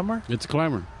climber? It's a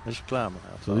climber. It's a climber.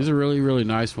 So these are really, really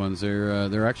nice ones.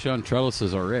 They're actually on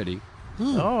trellises already.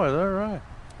 Oh, is that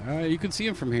right? You can see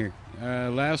them from here.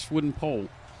 Last wooden pole.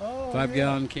 Oh,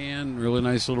 5-gallon can. Really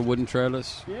nice little wooden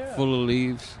trellis. Full of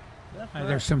leaves.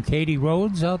 There's some Katie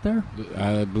Rhodes out there?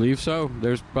 I believe so.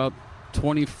 There's about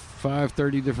 25,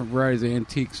 30 different varieties of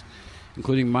antiques,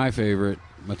 including my favorite,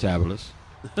 Metabolus.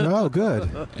 Oh,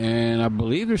 good. And I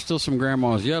believe there's still some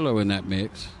Grandma's Yellow in that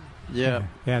mix. Yeah.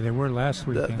 Yeah, they were last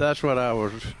weekend. That's what I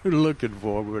was looking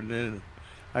for, but then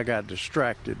I got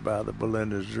distracted by the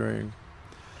Belinda's Dream.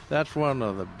 That's one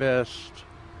of the best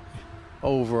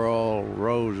overall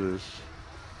roses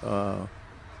that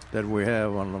we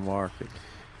have on the market.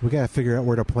 We got to figure out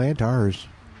where to plant ours.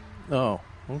 Oh,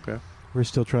 okay. We're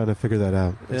still trying to figure that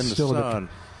out. In the sun.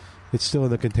 It's still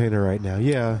in the container right now.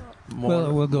 Yeah.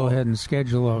 Well, we'll go ahead and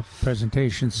schedule a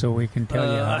presentation so we can tell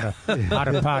you how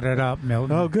to pot it up,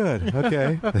 Milton. Oh, good.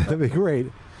 Okay, that'd be great.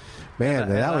 Man,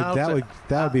 that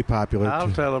would be popular.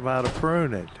 I'll tell them how to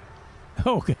prune it.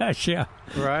 Oh gosh, yeah.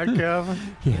 Right,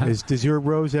 Calvin? Yeah. Does your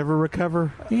rose ever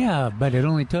recover? Yeah, but it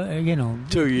only took 2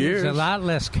 years. It's a lot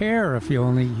less care if you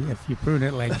prune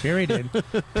it like Jerry did.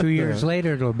 2 years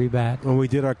later, it'll be back. When we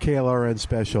did our KLRN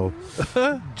special,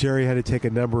 Jerry had to take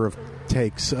a number of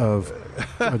takes of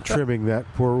trimming that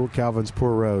Calvin's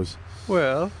poor rose.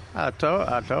 Well, I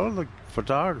told the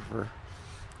photographer,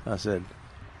 I said,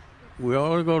 we're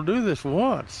only going to do this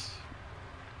once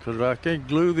because I can't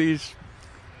glue these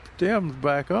stems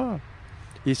back on.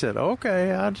 He said,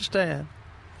 okay, I understand.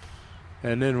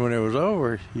 And then when it was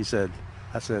over, I said,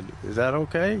 is that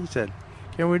okay? He said,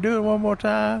 can we do it one more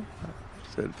time? I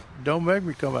said, don't make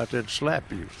me come out there and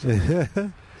slap you.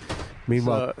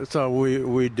 Meanwhile, so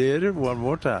we did it one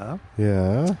more time.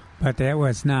 Yeah. But that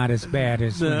was not as bad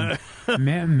as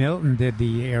when Milton did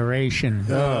the aeration.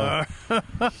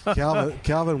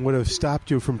 Calvin would have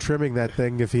stopped you from trimming that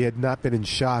thing if he had not been in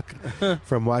shock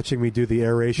from watching me do the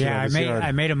aeration. Yeah,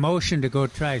 I made a motion to go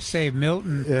try to save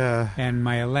Milton and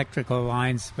my electrical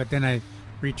lines, but then I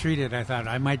retreated. I thought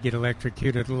I might get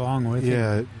electrocuted along with him.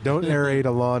 Yeah, don't aerate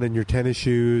a lawn in your tennis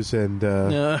shoes. And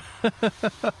Did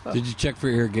you check for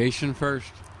irrigation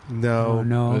first? No.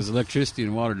 Because electricity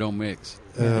and water don't mix.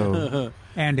 Oh.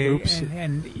 And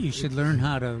you should learn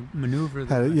how to maneuver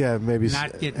maybe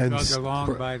not get drugged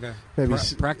along by the... Maybe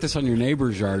practice on your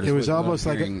neighbor's yard. It was almost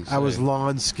like I was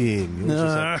lawn skiing.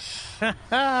 All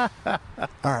right,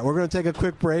 we're going to take a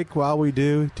quick break. While we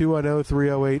do,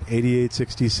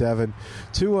 210-308-8867.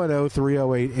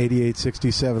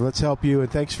 210-308-8867. Let's help you, and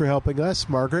thanks for helping us,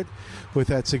 Margaret, with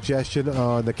that suggestion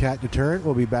on the cat deterrent.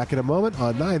 We'll be back in a moment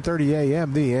on 9:30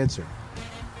 a.m. The Answer.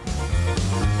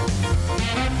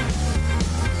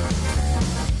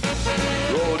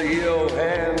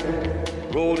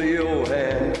 Rodeo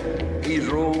hand, he's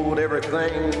rode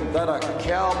everything that a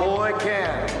cowboy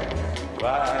can.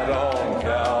 Ride on,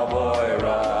 cowboy,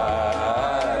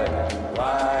 ride.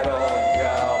 Ride on,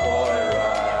 cowboy,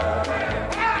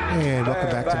 ride. And welcome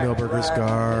back to Milberger's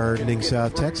Gardening,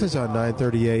 South Texas on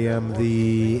 9:30 a.m.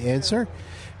 The Answer.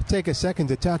 Take a second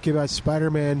to talk to you about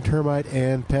Spider-Man Termite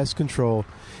and Pest Control.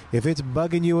 If it's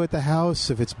bugging you at the house,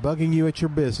 if it's bugging you at your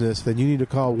business, then you need to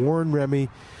call Warren Remy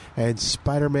and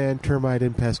Spider-Man Termite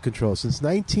and Pest Control. Since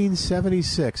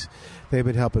 1976, they've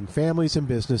been helping families and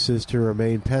businesses to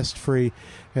remain pest-free.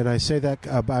 And I say that,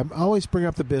 I always bring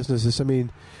up the businesses,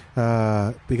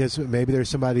 because maybe there's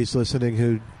somebody who's listening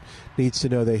who needs to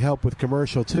know they help with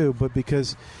commercial too, but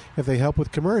because if they help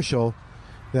with commercial,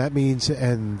 that means,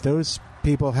 and those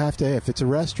people have to, if it's a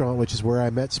restaurant, which is where I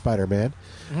met Spider-Man,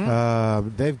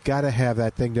 they've got to have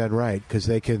that thing done right because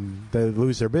they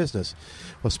lose their business.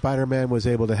 Well, Spider-Man was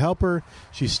able to help her.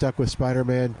 She stuck with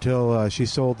Spider-Man till she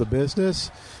sold the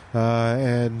business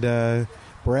and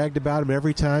bragged about him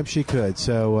every time she could.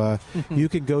 So you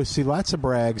can go see lots of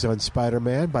brags on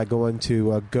Spider-Man by going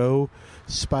to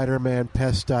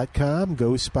GoSpidermanPest.com,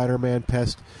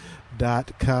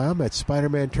 GoSpidermanPest.com at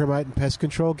Spider-Man Termite and Pest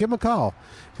Control. Give them a call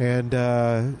and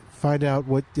find out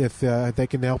if they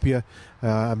can help you.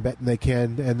 I'm betting they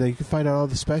can, and you can find out all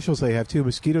the specials they have too.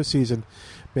 Mosquito season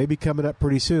may be coming up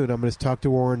pretty soon. I'm going to talk to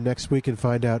Warren next week and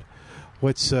find out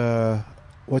what's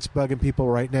bugging people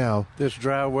right now. This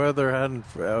dry weather hadn't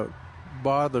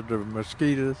bothered the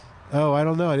mosquitoes. Oh, I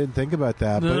don't know. I didn't think about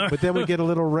that. But then we get a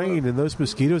little rain, and those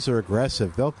mosquitoes are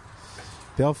aggressive.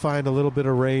 They'll find a little bit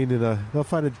of rain they'll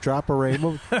find a drop of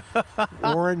rain.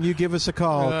 Warren, you give us a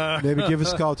call. Maybe give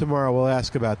us a call tomorrow. We'll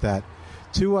ask about that.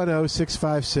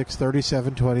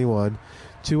 210-656-3721.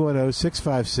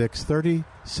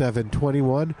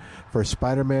 210-656-3721 for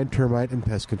Spider-Man Termite and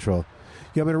Pest Control.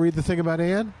 You want me to read the thing about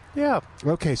Ann? Yeah.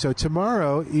 Okay, so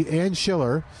tomorrow, Ann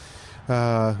Schiller,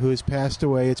 who has passed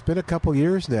away, it's been a couple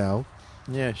years now.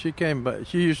 Yeah, she came by.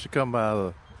 She used to come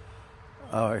by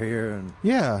here and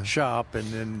shop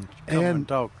and then come and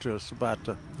talk to us about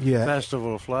the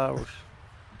Festival of Flowers.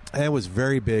 and was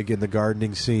very big in the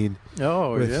gardening scene.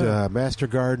 Oh, with, yeah. Master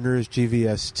Gardeners,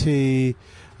 GVST,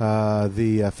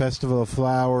 the Festival of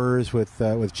Flowers with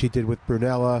she did with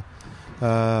Brunella.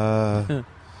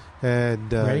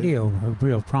 And radio, a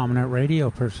real prominent radio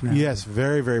personality. Yes,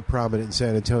 very, very prominent in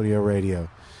San Antonio radio.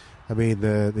 I mean,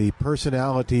 the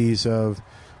personalities of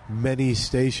many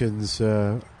stations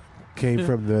came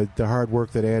from the hard work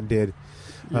that Ann did.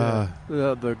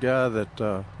 The guy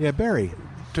that Barry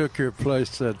took your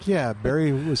place. That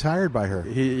Barry was hired by her.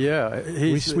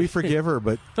 We forgive her,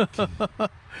 but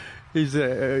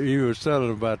he was telling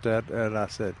about that, and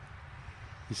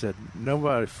he said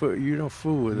nobody you don't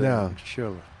fool with that,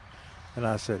 Sheila. And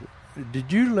I said,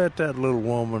 did you let that little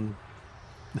woman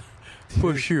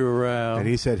push you around? And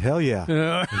he said, hell yeah.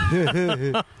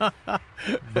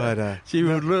 But she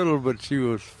was little, but she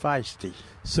was feisty.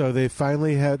 So they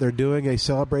finally they're doing a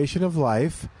celebration of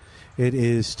life. It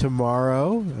is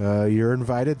tomorrow. You're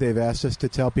invited. They've asked us to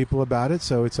tell people about it,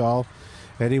 so it's all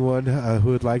anyone who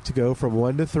would like to go from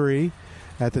 1 to 3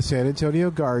 at the San Antonio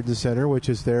Garden Center, which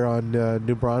is there on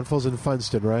New Braunfels and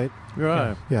Funston, right?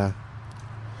 Right. Yeah.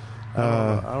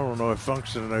 I don't know if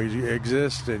Funston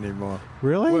exists anymore.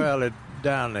 Really? Well, it's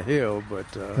down the hill, but...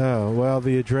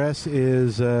 the address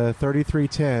is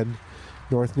 3310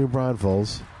 North New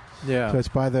Braunfels. Yeah. So it's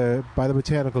by the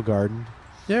Botanical Garden.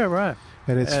 Yeah, right.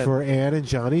 And it's for Ann and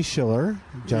Johnny Schiller.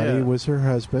 Johnny was her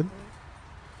husband.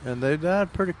 And they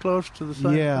died pretty close to the same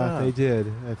time. Yeah, they did,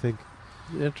 I think.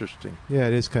 Interesting. Yeah,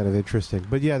 it is kind of interesting.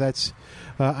 But yeah, that's...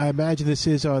 I imagine this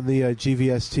is on the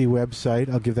GVST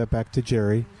website. I'll give that back to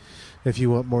Jerry if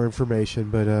you want more information.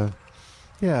 But,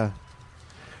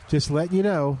 just letting you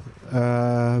know,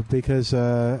 because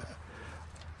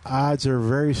odds are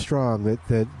very strong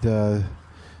that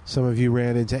some of you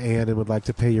ran into Ann and would like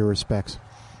to pay your respects.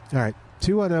 All right,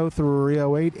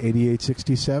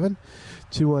 210-308-8867.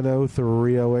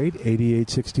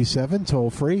 210-308-8867, toll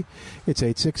free. It's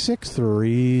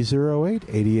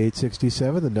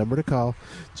 866-308-8867, the number to call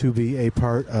to be a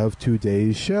part of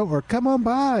today's show. Or come on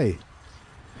by.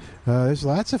 There's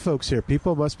lots of folks here.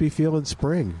 People must be feeling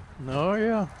spring. Oh,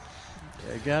 yeah.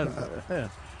 They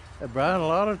brought a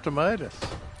lot of tomatoes.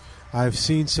 I've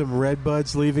seen some red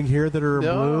buds leaving here that are in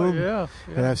bloom. Yeah.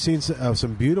 And I've seen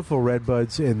some beautiful red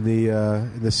buds in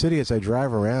the city as I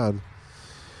drive around.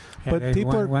 Yeah, but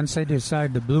people once they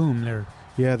decide to bloom,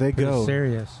 they go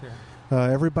serious.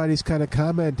 Yeah. Everybody's kind of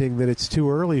commenting that it's too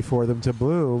early for them to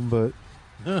bloom, but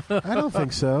I don't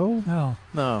think so.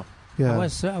 No. Yeah.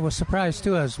 I was surprised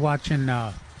too. I was watching.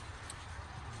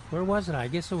 Where was it? I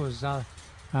guess it was out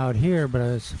here, but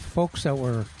it was folks that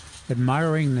were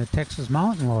admiring the Texas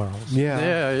mountain laurels.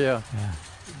 Yeah.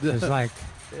 It's like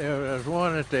there's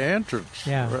one at the entrance.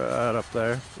 Yeah. Right up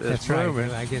there. That's blooming.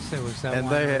 Right. I guess it was that and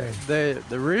one. And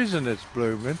the reason it's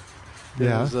blooming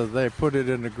is they put it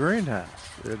in the greenhouse.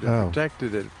 It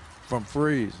protected it from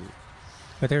freeze.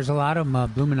 But there's a lot of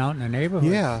them blooming out in the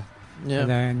neighborhood. Yeah. And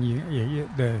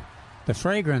then the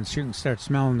fragrance, you can start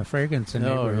smelling the fragrance in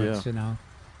neighborhoods, you know.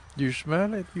 You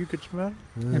smell it? You could smell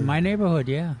it? In my neighborhood,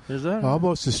 yeah. Is that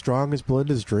almost as strong as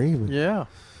Belinda's Dream? Yeah.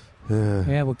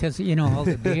 Yeah, because, all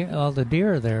the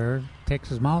deer there,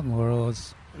 Texas mountain laurel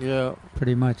is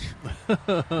pretty much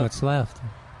what's left.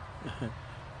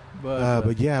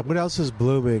 But yeah, what else is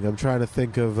blooming? I'm trying to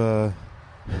think of...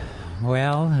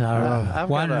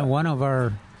 one of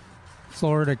our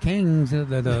Florida kings,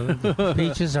 the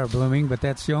peaches are blooming, but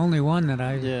that's the only one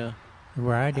that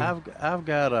where I do. I've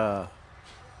got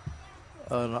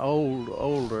an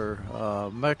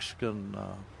older Mexican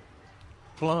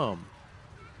plum.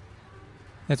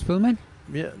 That's blooming?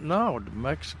 Yeah, no, the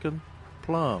Mexican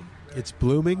plum. It's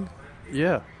blooming?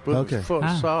 Yeah. Okay.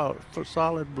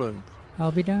 Solid bloom.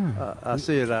 I'll be darned. I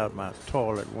see it out my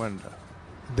toilet window.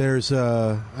 There's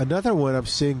another one I'm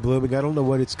seeing blooming. I don't know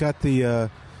what. It's got the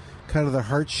kind of the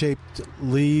heart-shaped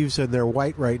leaves, and they're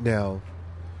white right now.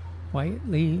 White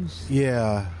leaves?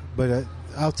 Yeah, but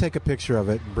I'll take a picture of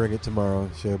it and bring it tomorrow.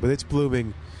 But it's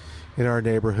blooming in our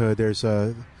neighborhood. They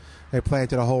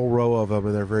planted a whole row of them,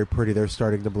 and they're very pretty. They're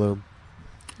starting to bloom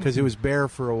because it was bare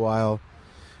for a while,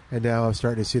 and now I'm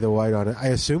starting to see the white on it. I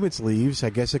assume it's leaves. I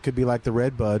guess it could be like the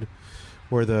red bud,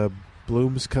 where the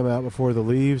blooms come out before the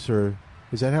leaves, or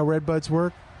is that how red buds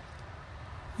work?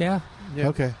 Yeah.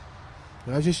 Okay.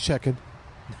 I was just checking.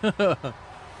 But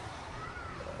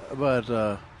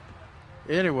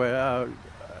anyway,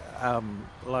 I'm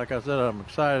like I said, I'm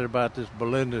excited about this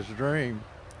Belinda's Dream.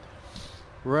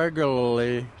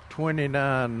 Regularly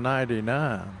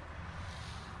 $29.99,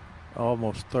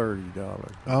 almost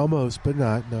 $30. Almost, but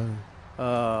not. No.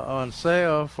 On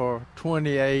sale for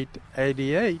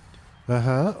 $28.88.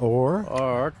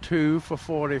 or 2 for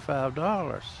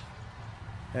 $45,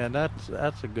 and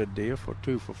that's a good deal for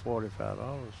 2 for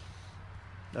 $45.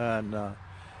 And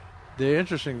the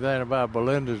interesting thing about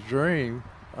Belinda's Dream,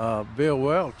 Bill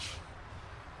Welch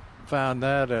found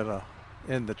that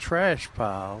in the trash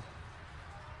pile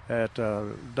at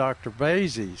Dr.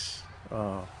 Basie's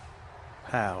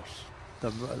house.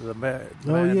 The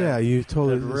man you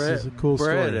told us this is a cool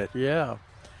story. It, yeah,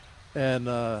 and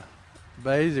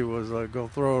Basie was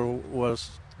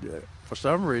for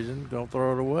some reason going to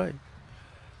throw it away,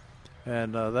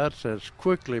 and that's has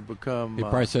quickly become. He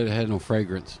probably said it had no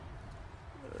fragrance.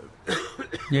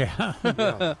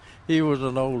 Yeah. He was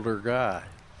an older guy,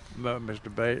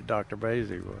 Dr.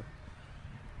 Basie was,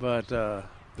 but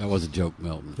that was a joke,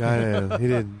 Milton. I know. He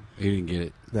didn't get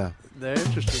it. No. The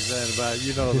interesting thing about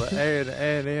the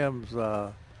A&M's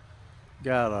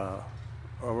got a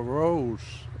rose,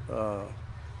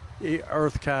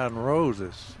 Earth Kind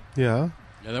roses. Yeah.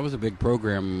 Yeah, that was a big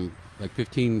program like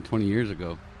 15, 20 years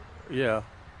ago. Yeah.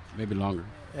 Maybe longer.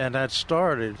 And that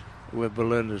started with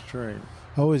Belinda's Dream.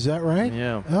 Oh, is that right?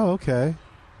 Yeah. Oh, okay.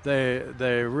 They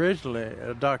originally,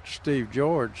 Dr. Steve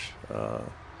George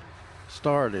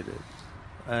started it,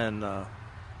 and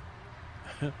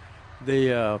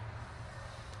he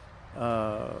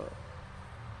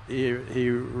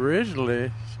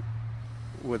originally,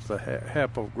 with the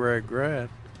help of Greg Grant,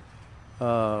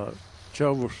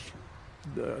 chose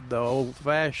the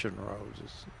old-fashioned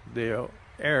roses, the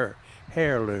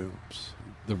heirlooms.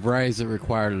 The varieties that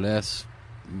require less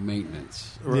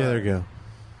maintenance. Right. Yeah, there you go.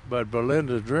 But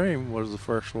Belinda's Dream was the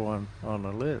first one on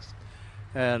the list,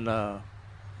 and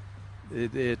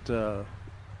it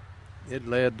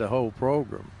led the whole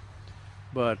program.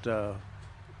 But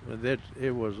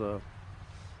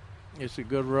it's a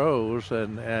good rose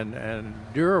and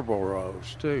durable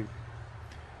rose too.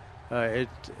 It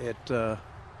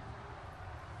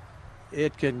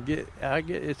can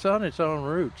it's on its own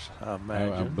roots, I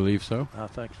imagine. I believe so. I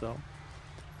think so,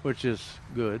 which is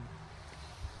good.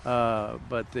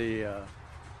 But the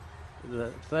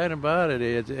thing about it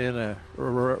is, in a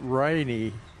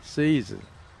rainy season,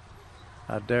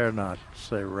 I dare not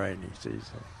say rainy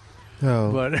season.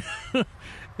 Oh. But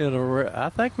I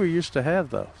think we used to have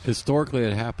those. Historically,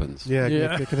 it happens. Yeah.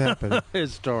 It can happen.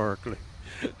 Historically.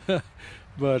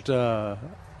 But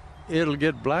it'll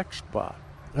get black spot.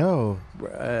 Oh.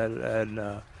 And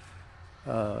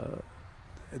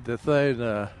the thing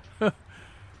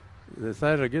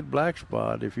will get black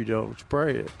spot if you don't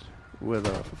spray it with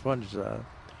a fungicide.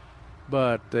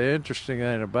 But the interesting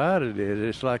thing about it is,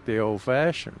 it's like the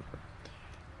old-fashioned.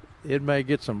 It may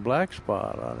get some black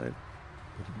spot on it,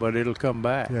 but it'll come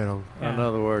back. Yeah. In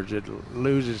other words, it'll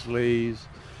lose its leaves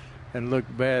and look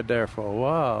bad there for a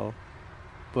while.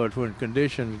 But when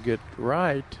conditions get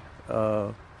right,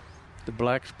 the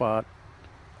black spot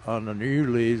on the new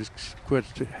leaves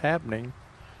quits happening,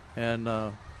 and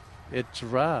it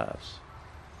survives.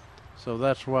 So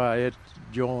that's why it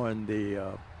joined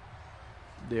the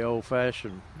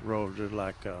old-fashioned roses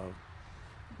like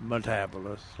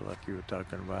Metabolus, like you were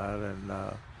talking about, and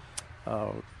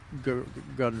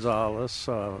Gonzalez.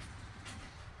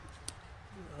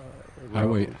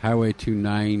 Highway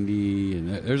 290,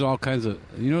 and there's all kinds of.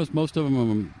 You notice most of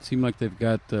them seem like they've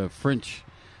got French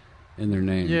in their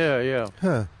names. Yeah.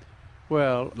 Huh.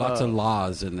 Well, lots of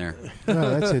laws in there.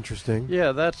 Oh, that's interesting.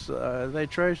 Yeah, that's they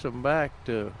trace them back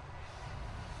to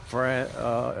France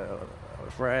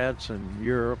and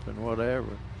Europe and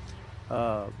whatever.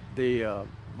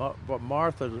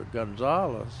 Martha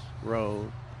Gonzalez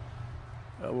Road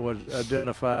was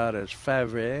identified as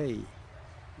Favier.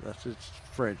 That's its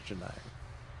French name.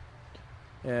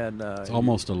 And it's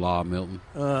almost a law, Milton.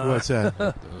 What's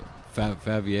that?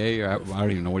 Favier? I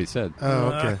don't even know what he said.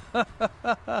 Oh,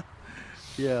 okay.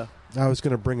 Yeah. I was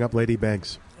going to bring up Lady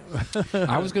Banks.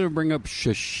 I was going to bring up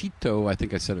shishito. I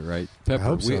think I said it right. Pepper. I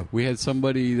hope so. We had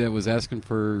somebody that was asking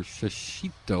for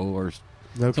shishito or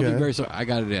something very. So I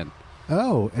got it in.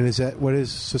 Oh, and is that what is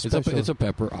so special? It's a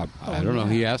pepper. I don't know.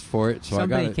 He asked for it, so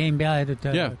somebody I got it. Came by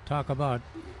to talk about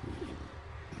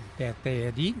that they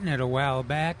had eaten it a while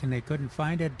back and they couldn't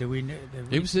find it.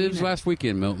 It was last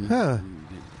weekend, Milton. Huh.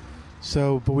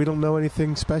 So, but we don't know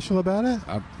anything special about it?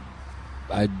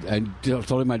 I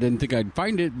told him I didn't think I'd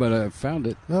find it, but I found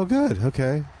it. Oh, good.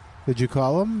 Okay. Did you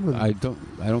call him? I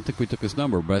don't think we took his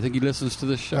number, but I think he listens to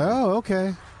this show. Oh,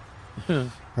 okay. All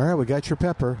right, we got your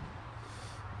pepper.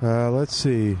 Let's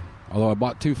see. Although I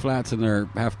bought 2 flats and they're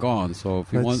half gone, so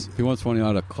if he wants one, he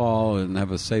ought to call and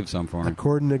have us save some for him.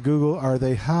 According to Google, are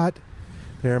they hot?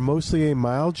 They are mostly a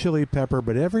mild chili pepper,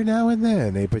 but every now and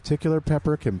then a particular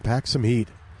pepper can pack some heat.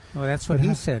 Well, that's what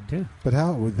he said, too. But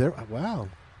how? Wow.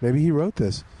 Maybe he wrote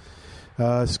this.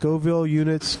 Scoville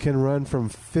units can run from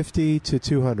 50 to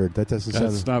 200. That doesn't sound...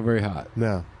 That's not very hot.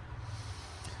 No.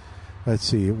 Let's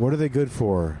see. What are they good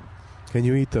for? Can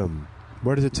you eat them?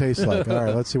 What does it taste like? All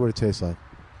right, let's see what it tastes like.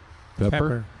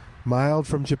 Pepper. Mild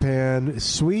from Japan.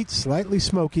 Sweet, slightly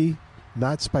smoky,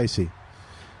 not spicy.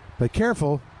 But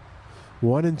careful,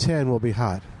 1 in 10 will be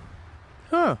hot.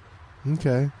 Huh.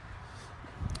 Okay.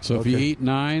 So if you eat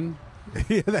 9...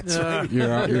 yeah, that's right.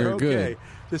 You're okay. good.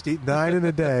 Just eat 9 in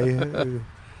a day.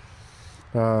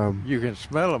 You can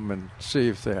smell them and see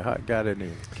if they got any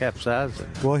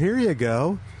capsaicin. Well, here you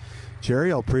go.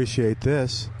 Jerry will appreciate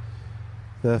this.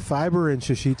 The fiber in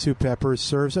shishitsu peppers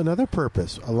serves another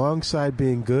purpose. Alongside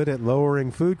being good at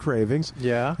lowering food cravings,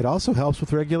 it also helps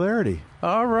with regularity.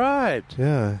 All right.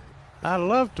 Yeah. I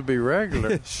love to be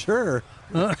regular. Sure.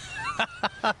 Look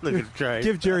at Trey.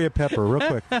 Give Jerry a pepper real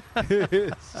quick.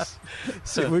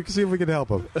 see if we can help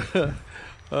him.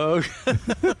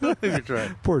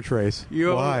 Poor Trace.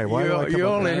 Why? Why do I come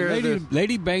only hear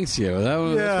Lady Banksio. That's what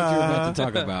you were about to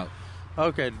talk about.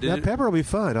 Okay. That pepper will be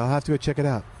fun. I'll have to go check it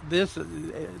out. This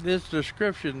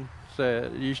description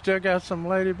says, you still got some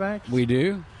Lady Banks? We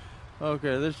do.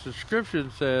 Okay, this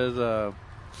description says the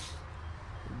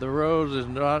rose is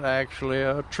not actually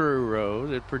a true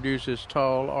rose. It produces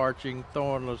tall, arching,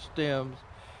 thornless stems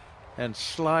and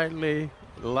slightly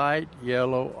light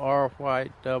yellow or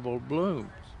white double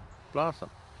blossom.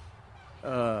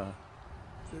 The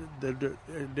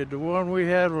one we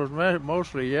had was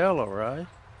mostly yellow, right?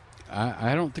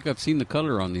 I don't think I've seen the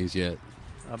color on these yet.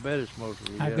 I bet it's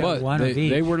mostly I've yellow. got one of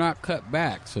each. They were not cut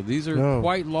back, so these are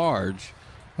quite large.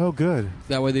 Oh, good.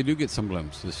 That way they do get some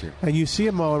blooms this year. And you see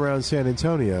them all around San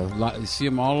Antonio. You see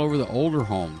them all over the older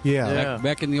homes. Yeah.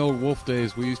 Back in the old Wolf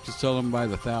days, we used to sell them by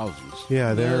the thousands.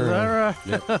 Yeah, they're... Is that right?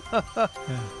 Yep.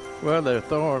 Well, they're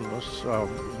thornless,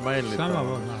 mainly Some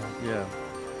thornless. of them are. Yeah.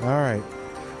 All right.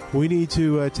 We need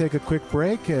to take a quick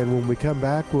break, and when we come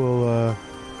back, we'll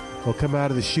come out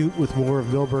of the chute with more of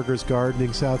Milberger's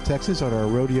Gardening South Texas on our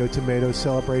Rodeo Tomato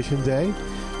Celebration Day.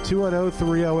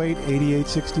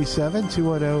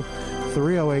 210-308-8867.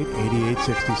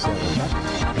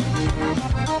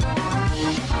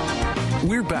 210-308-8867.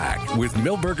 We're back with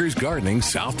Milberger's Gardening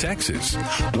South Texas.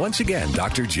 Once again,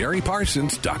 Dr. Jerry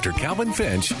Parsons, Dr. Calvin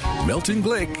Finch, Milton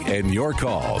Glick, and your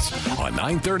calls on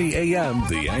 9:30 a.m.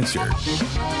 The Answer.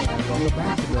 Welcome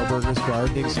back to Milberger's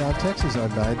Gardening South Texas on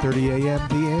 9:30 a.m.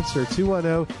 The Answer.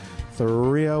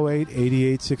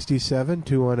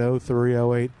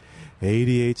 210-308-8867.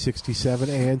 210-308-8867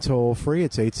 and toll free.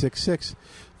 It's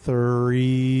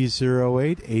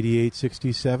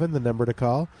 866-308-8867, the number to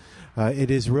call.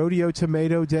 It is Rodeo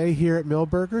Tomato Day here at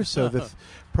Milberger, so the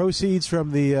proceeds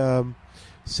from the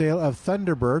sale of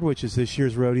Thunderbird, which is this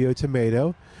year's Rodeo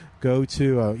Tomato, go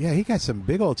to, he got some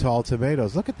big old tall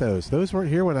tomatoes. Look at those. Those weren't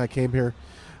here when I came here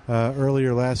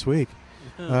earlier last week.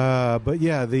 But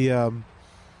yeah, the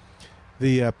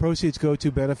proceeds go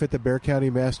to benefit the Bexar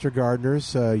County Master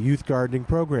Gardeners Youth Gardening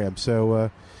Program. So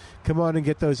come on and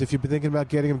get those. If you've been thinking about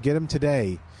getting them, get them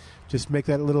today. Just make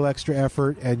that little extra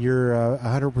effort, and your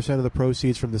 100% of the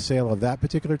proceeds from the sale of that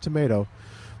particular tomato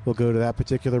will go to that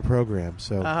particular program.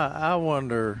 So I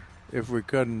wonder if we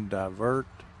couldn't divert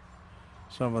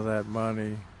some of that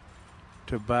money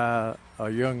to buy a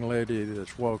young lady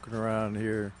that's walking around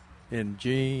here in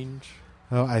jeans.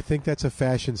 Oh, I think that's a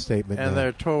fashion statement. And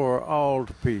they're tore all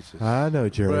to pieces. I know,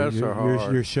 Jerry. Bless her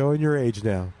heart. You're showing your age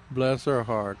now. Bless her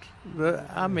heart.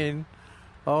 I mean,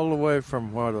 all the way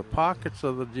from where the pockets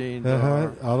of the jeans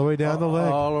are. All the way down the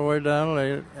leg. All the way down the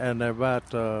leg. And they're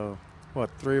about, 3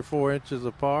 or 4 inches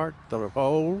apart, the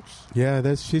holes.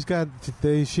 Yeah, she's got...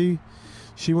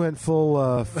 She went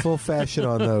full fashion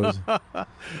on those.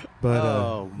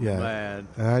 But, man.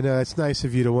 I know. It's nice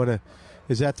of you to want to...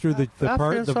 Is that through the I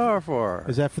part? feel sorry for her.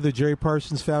 Is that for the Jerry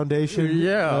Parsons Foundation?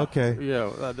 Yeah. Okay. Yeah.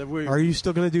 Are you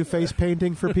still going to do face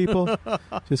painting for people?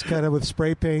 Just kind of with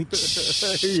spray paint?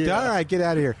 Yeah. All right, get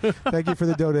out of here. Thank you for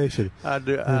the donation. I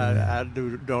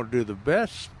don't do the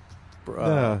best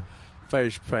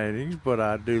face paintings, but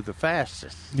I do the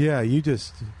fastest. Yeah, you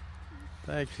just...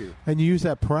 Thank you. And you use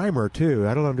that primer, too.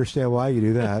 I don't understand why you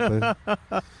do that,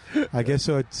 but I guess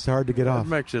so it's hard to get off. It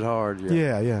makes it hard,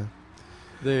 yeah. Yeah.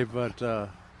 But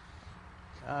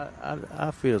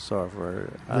I feel sorry for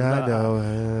her. I know.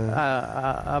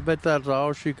 I bet that's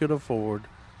all she could afford.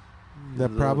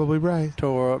 That's probably right.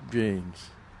 Tore up jeans.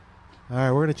 All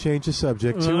right, we're going to change the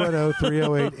subject.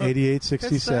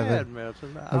 210-308-8867. It's sad,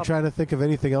 Milton. I'm trying to think of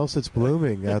anything else that's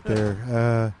blooming out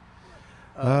there.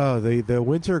 The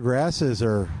winter grasses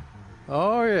are...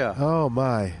 Oh, yeah. Oh,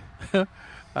 my.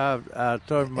 I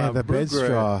told my and the bed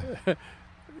straw.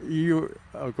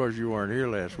 Of course, you weren't here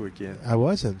last weekend. I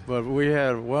wasn't. But we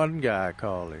had one guy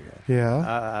calling.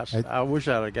 Yeah. I wish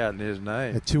I'd have gotten his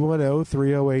name. At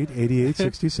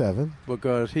 210-308-8867.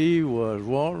 Because he was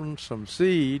wanting some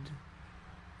seed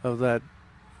of that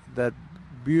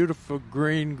beautiful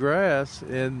green grass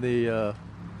in the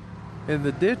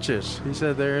ditches. He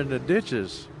said they're in the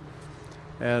ditches.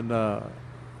 And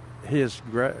his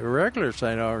regular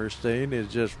St. Augustine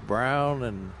is just brown,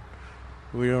 and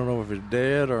we don't know if it's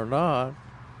dead or not.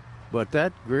 But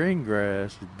that green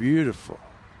grass is beautiful.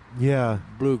 Yeah.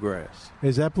 Bluegrass.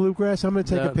 Is that bluegrass? I'm going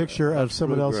to take a picture of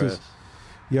someone else's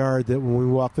yard that when we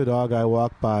walk the dog, I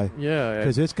walk by. Yeah.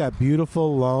 Because it's got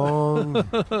beautiful, long...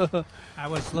 I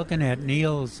was looking at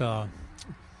Neil's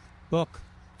book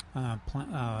on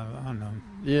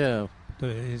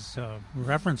his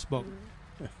reference book.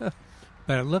 But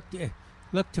it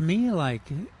looked to me like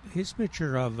his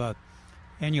picture of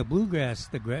annual bluegrass,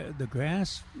 the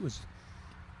grass was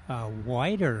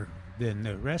wider than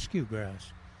the rescue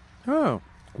grass. Oh.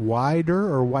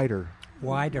 Wider or whiter?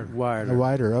 Wider.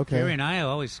 Wider, okay. Gary and I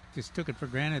always just took it for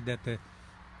granted that the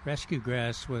rescue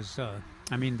grass was,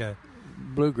 the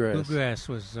bluegrass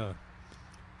was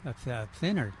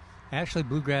thinner. Actually,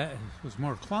 bluegrass was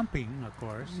more clumping, of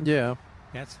course. Yeah.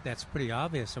 That's pretty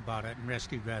obvious about it. And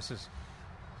rescue grass is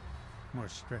more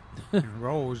strict and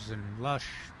rose and lush.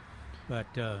 But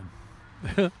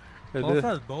both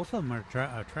of them are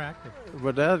attractive.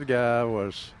 But that guy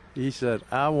he said,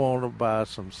 I want to buy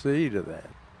some seed of that.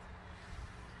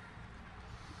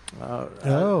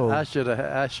 I should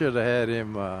have had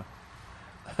him.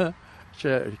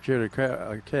 Should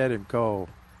have had him call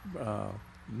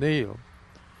Neil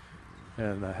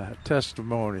and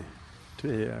testimony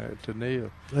to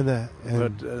Neil.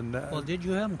 Well, did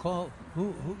you have him call?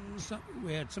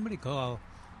 We had somebody call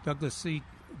Douglas C.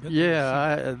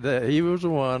 He was the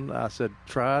one. I said,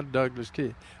 try Douglas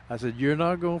Key. I said, you're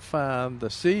not going to find the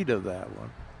seed of that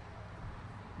one,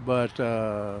 but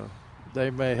they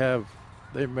may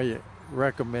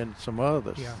recommend some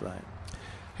others. Yeah.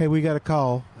 Hey, we got a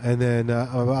call, and then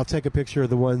I'll take a picture of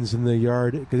the ones in the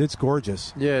yard because it's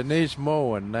gorgeous. Yeah, it needs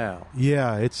mowing now.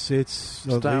 Yeah, it's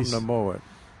time to mow it.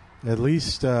 At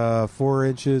least 4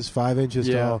 inches, 5 inches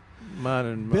tall. Mine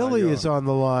and Billy is on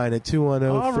the line at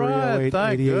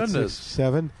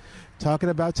 210-308-8867 talking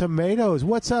about tomatoes.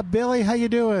 What's up, Billy? How you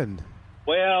doing?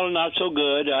 Well, not so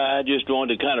good. I just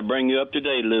wanted to kind of bring you up to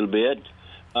date a little bit.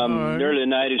 I'm nearly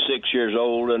 96 years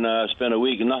old, and I spent a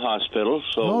week in the hospital.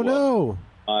 So, no.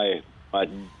 My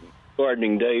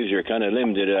gardening days are kind of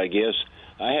limited, I guess.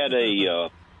 I had a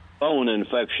bone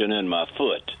infection in my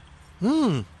foot.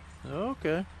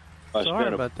 Okay.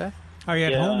 Sorry about that. Are you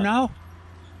at home now?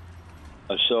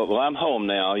 So I'm home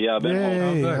now. Yeah, I've been home.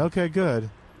 Oh, good. Okay, good.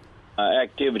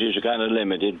 Activities are kind of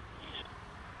limited.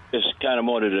 Just kind of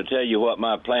wanted to tell you what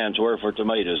my plans were for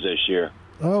tomatoes this year.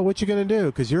 Oh, what you going to do?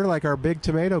 Because you're like our big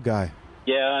tomato guy.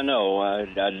 Yeah, I know. I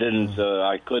didn't.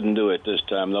 I couldn't do it this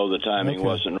time, though the timing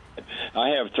wasn't right. I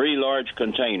have 3 large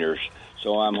containers,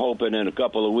 so I'm hoping in a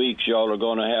couple of weeks y'all are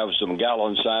going to have some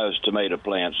gallon-sized tomato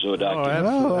plants. So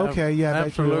okay, yeah,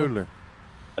 absolutely.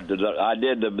 I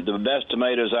did the best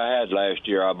tomatoes I had last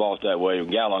year. I bought that way,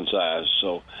 gallon size.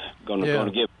 So going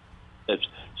to give it.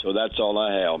 So that's all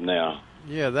I have now.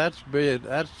 Yeah, that's been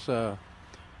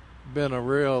a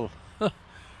real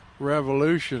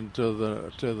revolution to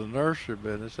the nursery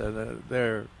business, and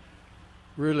they're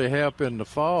really helping the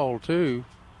fall too.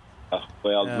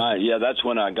 That's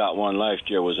when I got one last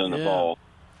year. Was in the fall.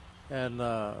 And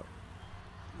a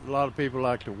lot of people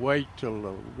like to wait till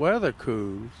the weather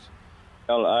cools.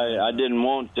 Well, I didn't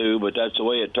want to, but that's the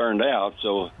way it turned out.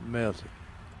 So messy.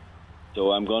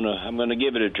 So I'm gonna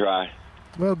give it a try.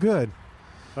 Well, good.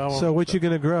 So what you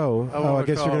gonna grow? I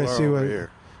guess you're gonna see what. Here.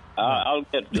 I'll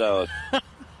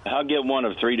get one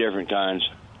of 3 different kinds.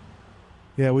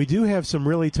 Yeah, we do have some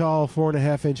really tall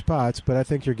 4.5-inch pots, but I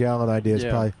think your gallon idea is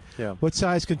probably. Yeah. What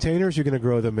size containers you're gonna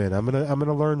grow them in? I'm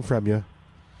gonna learn from you.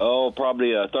 Oh,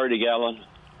 probably a 30-gallon.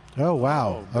 Oh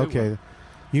wow. Okay,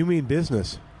 you mean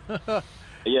business?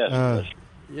 Yes.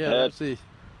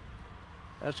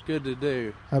 That's good to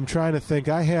do. I'm trying to think.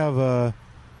 I have a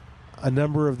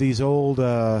number of these old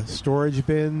storage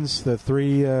bins, the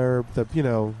 3 or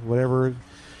whatever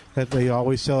that they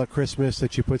always sell at Christmas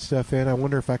that you put stuff in. I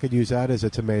wonder if I could use that as a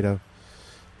tomato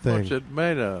thing. What's it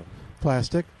made of?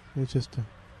 Plastic. It's just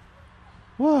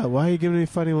what? Why are you giving me a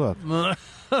funny look?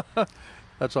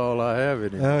 That's all I have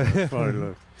in it. Funny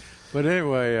look. But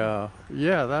anyway,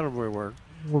 that'll work.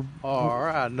 Or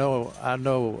I know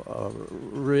a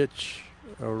rich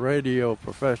a radio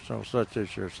professional such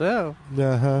as yourself,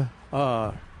 you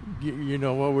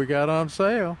know what we got on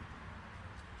sale.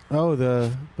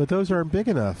 Oh, but those aren't big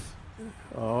enough.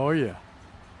 Oh, yeah.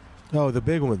 Oh, the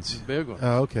big ones. The big ones.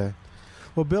 Oh, okay.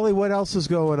 Well, Billy, what else is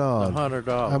going on?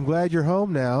 $100. I'm glad you're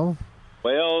home now.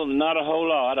 Well, not a whole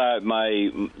lot. I'm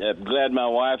glad my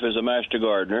wife is a master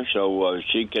gardener, so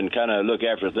she can kind of look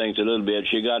after things a little bit.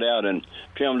 She got out and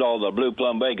trimmed all the blue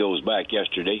plumbagos back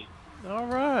yesterday. All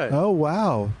right. Oh,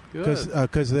 wow. Good.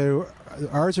 Because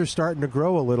ours are starting to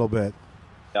grow a little bit.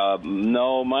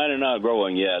 No, mine are not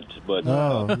growing yet. But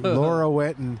Laura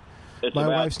went and my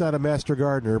wife's not a master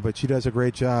gardener, but she does a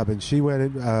great job. And she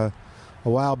went a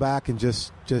while back and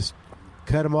just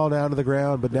cut them all down to the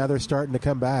ground, but now they're starting to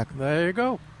come back. There you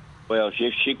go. Well,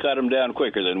 she cut them down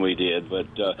quicker than we did, but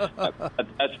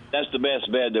that's the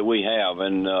best bed that we have,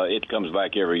 and it comes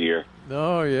back every year.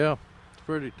 Oh, yeah. It's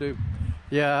pretty, too.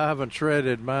 Yeah, I haven't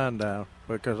shredded mine down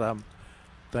because I'm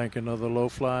thinking of the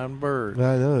low-flying bird.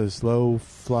 I know those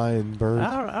low-flying birds.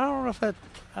 I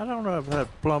don't know if that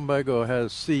plumbago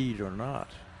has seed or not.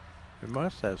 It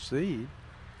must have seed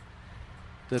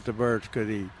that the birds could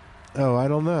eat. Oh, I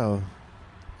don't know.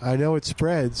 I know it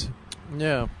spreads.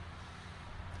 Yeah.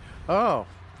 Oh,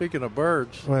 speaking of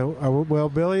birds. Well,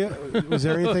 Billy, was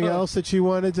there anything else that you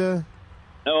wanted to?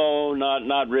 No,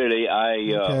 not really.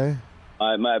 Okay.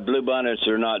 My bluebonnets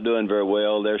are not doing very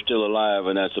well. They're still alive,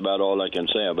 and that's about all I can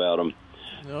say about them.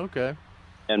 Okay.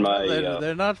 And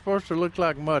they're not supposed to look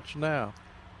like much now.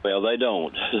 Well, they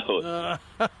don't.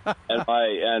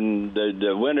 and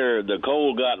the winter, the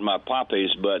cold got my poppies,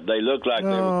 but they look like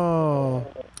I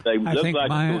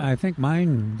think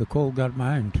mine. The cold got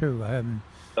mine too. I haven't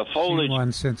seen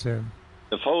one since then.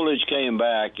 The foliage came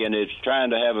back, and it's trying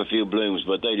to have a few blooms,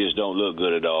 but they just don't look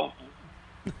good at all.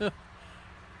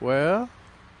 Well,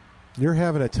 you're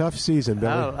having a tough season,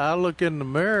 Billy. I look in the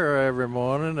mirror every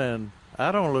morning, and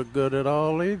I don't look good at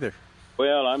all either.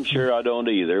 Well, I'm sure I don't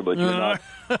either, but you're not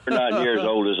near as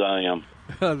old as I am.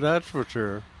 That's for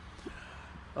sure.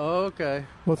 Okay.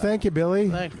 Well, thank you, Billy.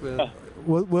 Thanks, Billy.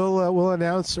 We'll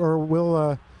announce, or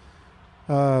we'll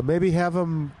maybe have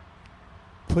them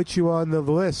put you on the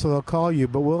list, so they'll call you.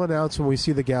 But we'll announce when we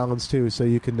see the gallons too, so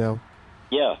you can know.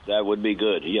 Yeah, that would be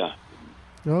good. Yeah.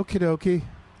 Okie dokie.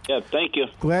 Yeah, thank you.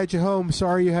 Glad you're home.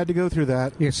 Sorry you had to go through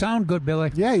that. You sound good,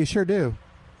 Billy. Yeah, you sure do.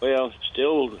 Well,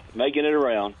 still making it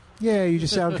around. Yeah, you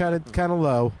just sound kind of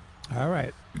low. All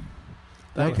right.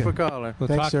 Thanks for calling. We'll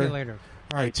talk to you later.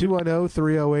 All right,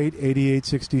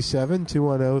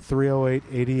 210-308-8867,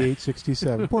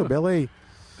 210-308-8867. Poor Billy.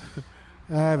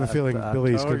 I have a feeling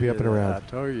Billy's going to be up and around. I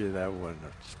told you that wasn't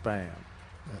spam.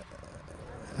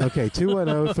 Okay,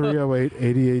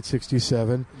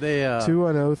 210-308-8867.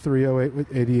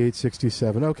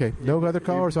 210-308-8867. Okay, no other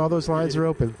callers. All those lines are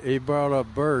open. He brought up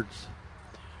birds.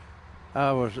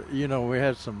 We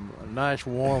had some nice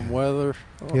warm weather.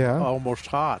 Yeah. Almost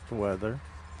hot weather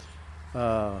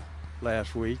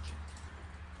last week.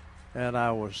 And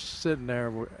I was sitting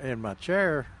there in my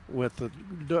chair with the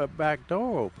back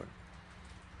door open.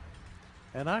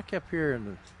 And I kept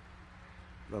hearing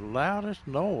the loudest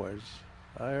noise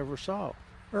I ever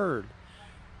heard.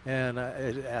 And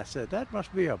I said, that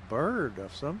must be a bird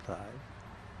of some type.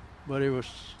 But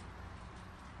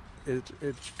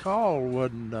its call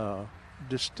wasn't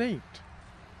distinct.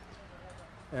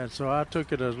 And so I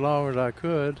took it as long as I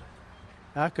could.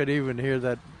 I could even hear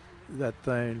that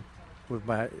thing with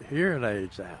my hearing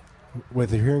aids out.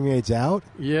 With the hearing aids out?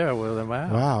 Yeah, with them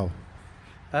out. Wow.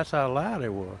 That's how loud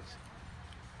it was.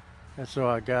 And so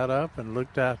I got up and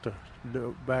looked out the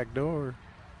back door.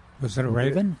 Was it a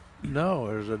raven? No,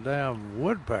 it was a damn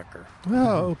woodpecker.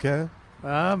 Oh, okay.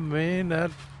 I mean,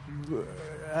 that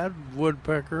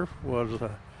woodpecker was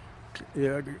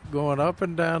going up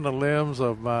and down the limbs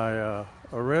of my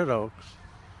red oaks,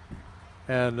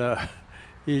 and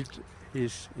he'd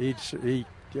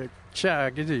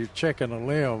checking a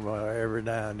limb every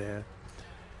now and then.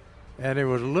 And it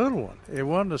was a little one. It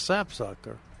wasn't a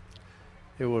sapsucker.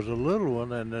 It was a little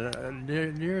one, and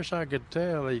nearest I could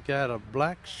tell, he got a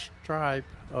black stripe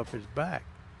up his back.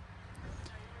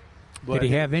 But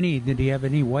did he have any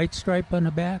white stripe on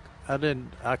the back? I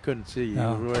couldn't see.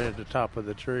 No. He was right at the top of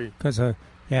the tree. Because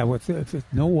with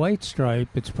no white stripe,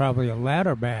 it's probably a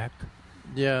ladder back.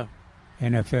 Yeah.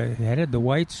 And if it had the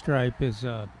white stripe, is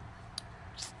well,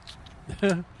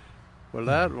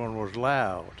 that one was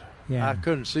loud. Yeah. I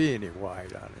couldn't see any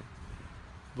white on it,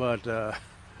 but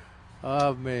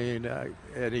I mean,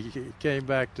 and he came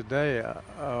back today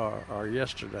or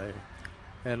yesterday,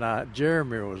 and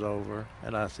Jeremy was over,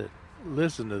 and I said,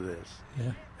 "Listen to this.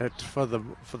 Yeah. It's for the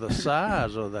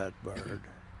size of that bird.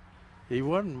 he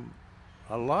wasn't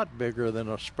a lot bigger than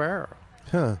a sparrow.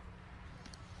 Huh.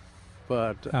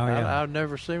 But I've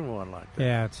never seen one like that.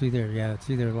 Yeah, it's either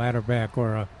ladderback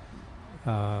or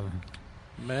a.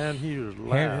 Man, he was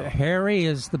loud. Harry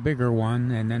is the bigger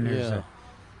one, and then there's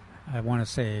I want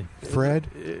to say Fred.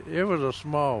 It was a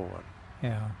small one.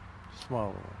 Yeah, small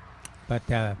one. But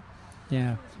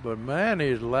yeah. But man,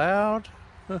 he's loud.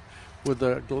 With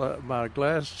my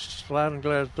sliding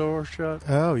glass door shut.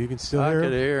 Oh, you can still hear him? I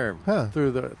could hear him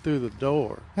through the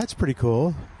door. That's pretty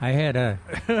cool. I had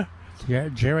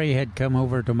Jerry had come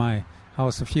over to my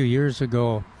house a few years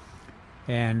ago,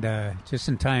 and just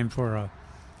in time for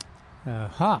a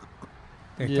hawk.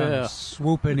 They come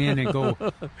swooping in and go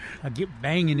get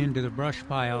banging into the brush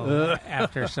pile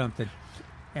after something.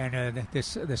 And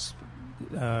this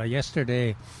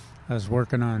yesterday, I was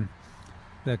working on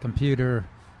the computer,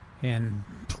 and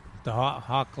the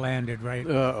hawk landed right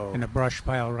in a brush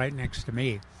pile right next to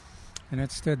me. And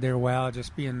it stood there a while,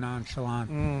 just being nonchalant.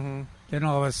 Mm-hmm. Then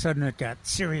all of a sudden it got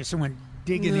serious and went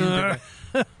digging into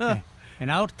it.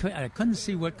 And out, I couldn't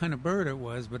see what kind of bird it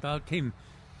was, but out came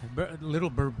a little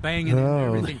bird banging and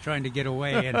everything, trying to get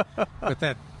away, and with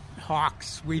that hawk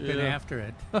sweeping after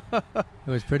it. It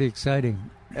was pretty exciting.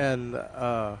 And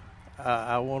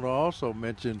I want to also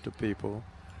mention to people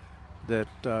that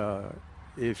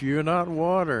if you're not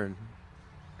watering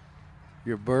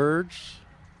your birds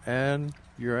and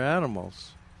your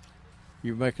animals,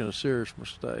 you're making a serious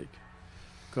mistake.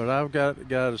 Because I've got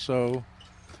it so,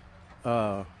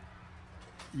 I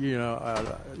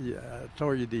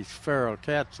told you these feral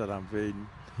cats that I'm feeding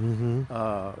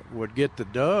would get the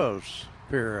doves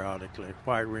periodically,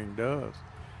 white-winged doves.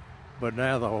 But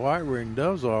now the white-winged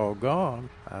doves are all gone,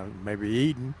 maybe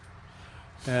eaten,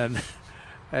 and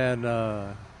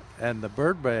the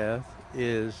bird bath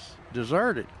is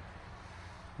deserted.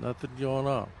 Nothing going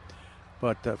on.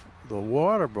 But the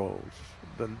water bowls,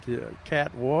 the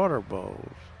cat water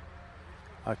bowls,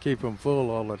 I keep them full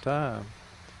all the time.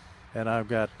 And I've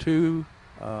got two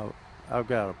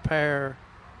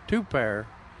pair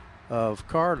of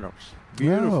cardinals.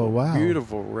 Beautiful,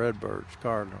 beautiful redbirds,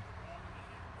 cardinal.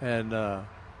 And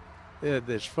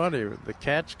it's funny, the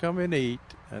cats come and eat,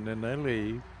 and then they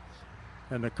leave.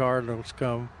 And the cardinals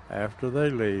come after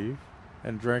they leave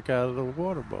and drink out of the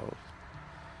water bowls.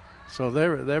 So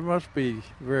they must be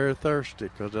very thirsty,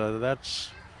 because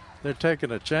they're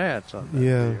taking a chance on that.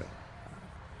 Yeah. Deal.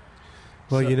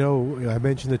 Well, I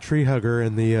mentioned the tree hugger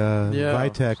and the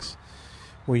Vitex.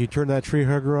 When you turn that tree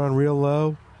hugger on real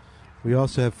low, we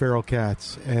also have feral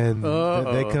cats, and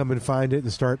they come and find it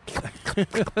and start.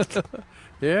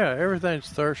 Yeah, everything's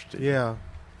thirsty. Yeah.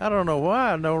 I don't know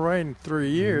why. No rain in 3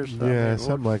 years. Yeah,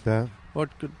 something like that. What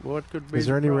could be? Is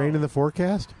there any rain in the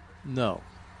forecast? No.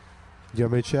 Do you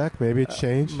want me to check? Maybe it's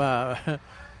changed. My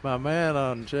man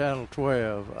on Channel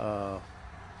 12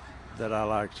 that I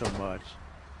like so much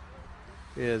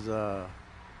is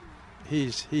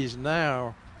he's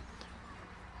now,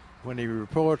 when he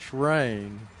reports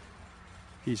rain,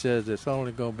 he says it's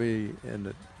only going to be in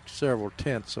the several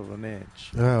tenths of an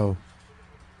inch. Oh.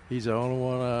 He's the only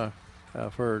one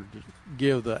I've heard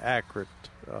give the accurate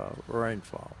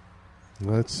rainfall.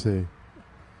 Let's see.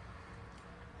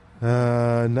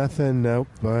 Nothing. Nope.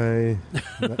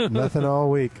 Nothing all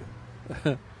week.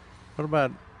 What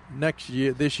about next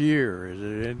year? This year? Is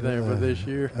there anything for this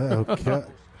year? Okay.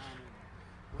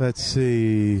 Let's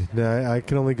see. No, I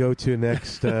can only go to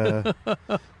next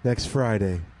next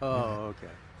Friday. Oh, okay.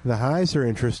 The highs are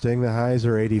interesting. The highs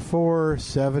are 84,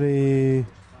 70.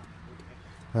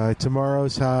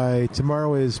 Tomorrow's high.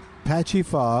 Tomorrow is patchy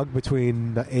fog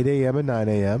between 8 a.m. and 9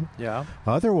 a.m. Yeah.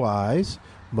 Otherwise,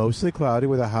 mostly cloudy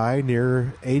with a high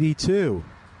near 82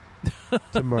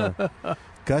 tomorrow.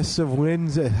 Gusts of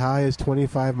winds as high as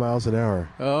 25 miles an hour.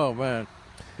 Oh, man.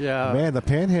 Yeah. Man, the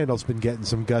Panhandle's been getting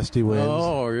some gusty winds.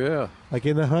 Oh, yeah. Like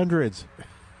in the hundreds.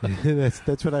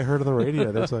 That's what I heard on the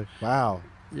radio. That's like, wow.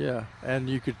 Yeah, and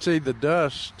you could see the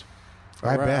dust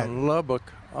around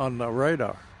Lubbock on the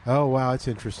radar. Oh, wow, that's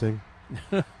interesting.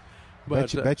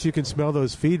 Bet you can smell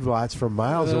those feedlots from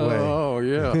miles away. Oh,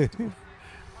 yeah.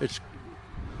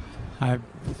 I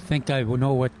think I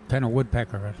know what kind of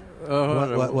woodpecker it is.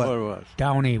 What it was?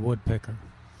 Downy woodpecker.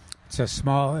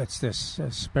 It's this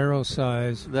sparrow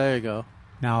size. There you go.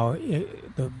 Now,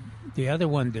 the other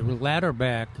one, the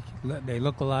ladderback, they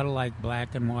look a lot like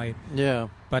black and white. Yeah.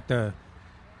 But the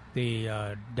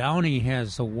downy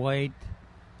has a white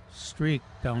streak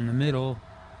down the middle,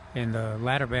 and the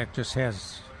ladderback just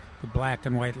has the black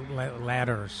and white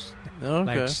ladders,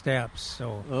 like steps.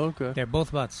 So they're both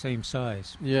about the same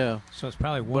size. Yeah. So it's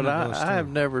probably one of those two. I have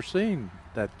never seen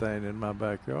that thing in my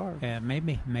backyard. Yeah,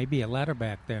 maybe a ladder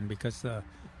back then because the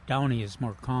downy is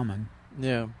more common.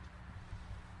 Yeah.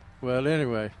 Well,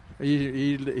 anyway,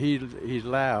 he's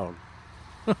loud.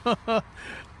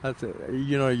 That's it.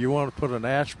 You know, you want to put an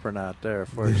aspirin out there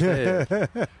for his head.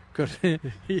 Because he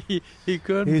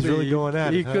couldn't. He's really going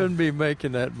at it. He couldn't be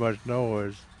making that much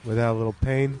noise without a little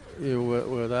pain. Yeah,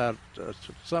 without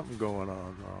something going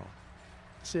on wrong.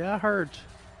 See, I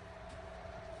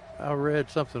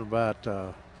read something about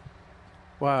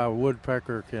why a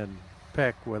woodpecker can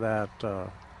peck without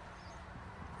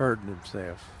hurting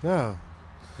himself. No,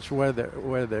 it's where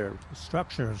their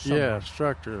structure.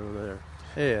 Structure of their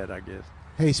head, I guess.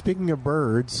 Hey, speaking of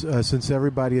birds, since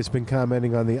everybody has been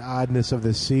commenting on the oddness of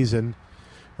this season,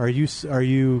 are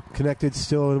you connected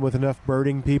still with enough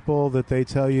birding people that they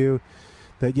tell you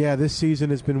that this season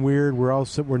has been weird?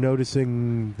 We're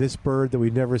noticing this bird that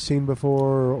we've never seen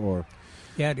before, or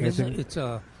it is. It's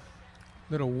a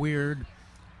little weird.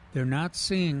 They're not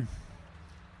seeing.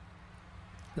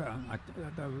 A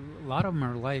lot of them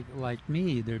are like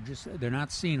me. They're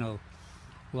not seeing a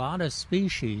lot of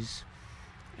species.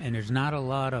 And there's not a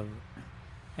lot of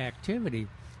activity,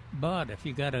 but if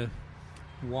you got a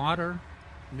water,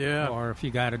 or if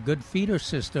you got a good feeder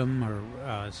system, or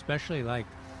especially like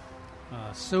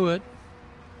suet,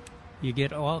 you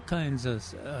get all kinds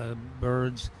of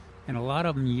birds, and a lot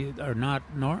of them are not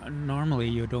normally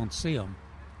you don't see them.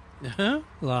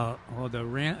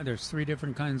 There's 3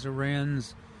 different kinds of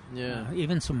wrens. Yeah,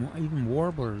 even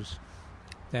warblers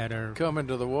that are coming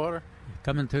to the water.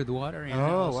 Coming through the water, and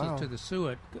also to the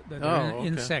suet. They're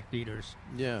insect eaters.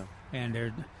 Yeah, and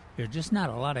there's just not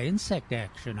a lot of insect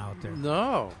action out there.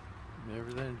 No,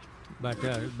 everything. But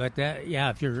that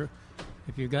if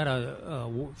you've got a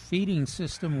feeding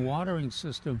system, watering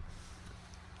system,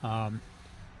 there's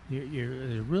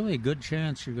a really good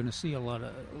chance you're going to see a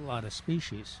lot of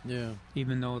species. Yeah,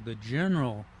 even though the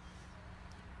general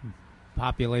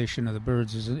population of the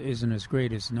birds isn't as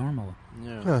great as normal.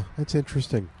 Yeah, that's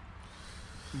interesting.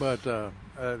 But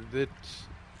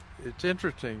it's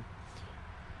interesting.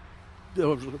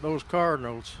 Those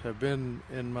cardinals have been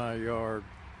in my yard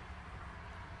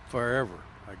forever,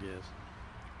 I guess.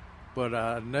 But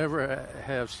I never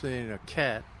have seen a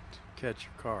cat catch a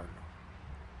cardinal.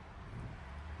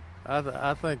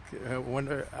 I think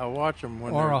when I watch them,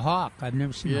 or a hawk. I've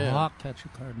never seen a hawk catch a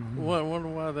cardinal. I wonder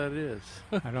why that is.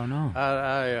 I don't know.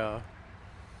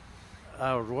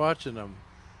 I was watching them.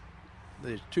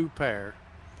 These 2 pair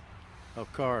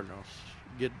of cardinals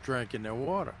drinking their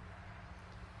water,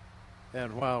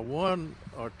 and while 1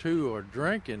 or 2 are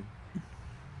drinking,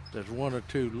 there's 1 or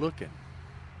 2 looking.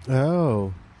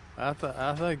 Oh, I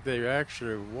think they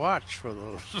actually watch for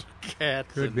those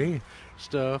cats. Could be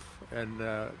stuff, and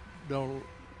don't,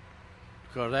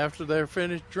 because after they're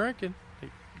finished drinking, they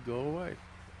go away.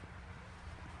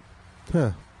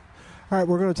 Huh. All right,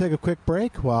 we're going to take a quick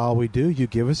break. While we do, you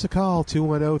give us a call,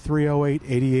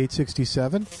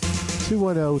 210-308-8867.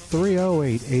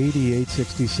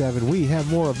 210-308-8867. We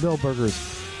have more of Milberger's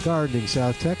Gardening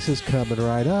South Texas coming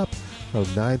right up from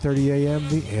 9:30 a.m.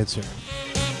 The Answer.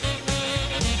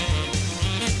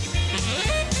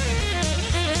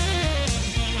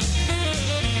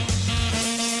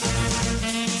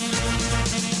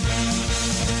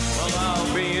 Well,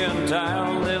 I'll be in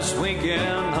town this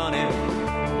weekend, honey.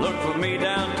 Look for me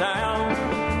downtown.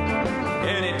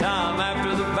 Anytime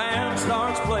after the band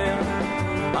starts playing,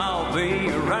 I'll be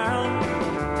around.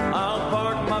 I'll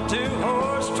park my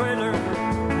 2-horse trailer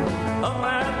up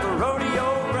at the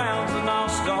rodeo grounds, and I'll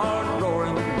start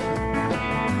roaring.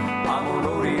 I'm a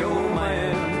rodeo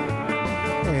man.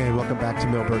 And welcome back to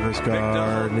Milberger's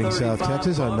Gardening South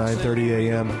Texas on 9:30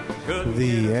 a.m.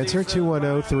 The Answer,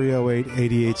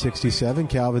 210-308-8867.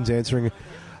 Calvin's answering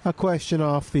a question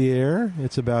off the air.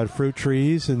 It's about fruit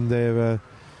trees, and they've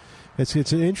it's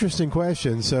an interesting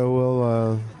question. So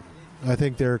we'll I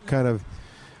think they're kind of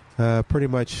pretty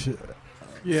much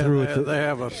through it. They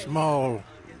have a small.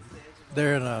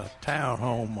 They're in a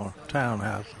townhome or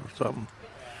townhouse or something.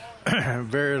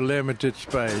 Very limited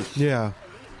space. Yeah.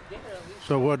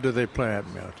 So what do they plant,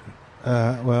 Milton?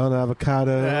 Well, an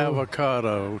avocado.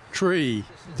 Avocado tree.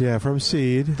 Yeah, from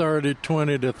seed. 20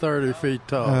 to 30 feet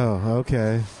tall. Oh,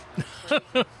 okay.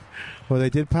 Well, they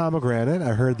did pomegranate.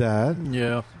 I heard that.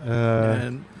 Yeah.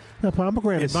 And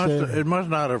pomegranates. It must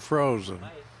not have frozen.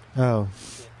 Oh.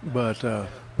 But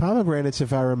pomegranates,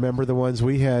 if I remember, the ones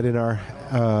we had in our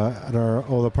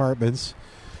old apartments,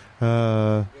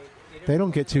 they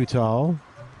don't get too tall.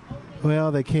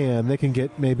 Well, they can. They can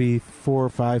get maybe 4 or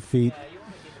 5 feet.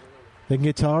 They can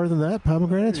get taller than that,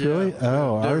 pomegranates, really?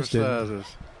 Oh, ours didn't.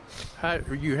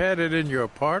 You had it in your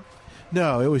apartment?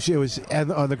 No, it was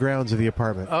on the grounds of the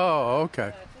apartment. Oh,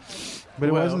 okay. But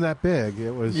it wasn't that big.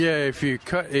 It was. Yeah, if you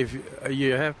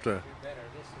have to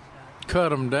cut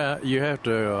them down, you have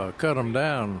to cut them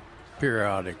down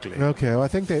periodically. Okay, well, I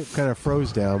think they kind of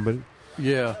froze down, but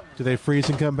yeah. Do they freeze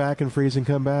and come back and freeze and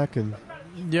come back and?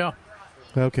 Yeah.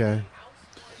 Okay.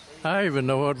 I even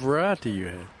know what variety you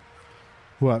had.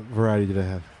 What variety did I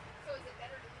have?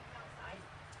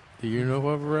 Do you know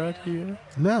what variety you had?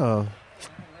 No.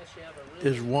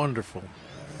 It's wonderful.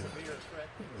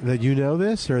 That you know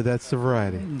this, or that's the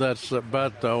variety? That's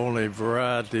about the only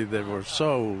variety that was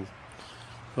sold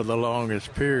for the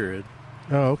longest period.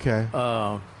 Oh, okay.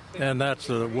 And that's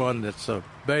the one that's the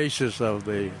basis of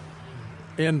the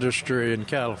industry in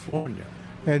California.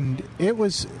 And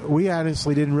we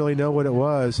honestly didn't really know what it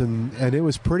was, and it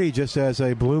was pretty just as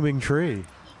a blooming tree.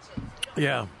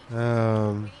 Yeah.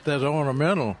 That's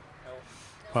ornamental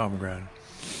pomegranate.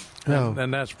 Oh.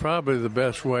 And that's probably the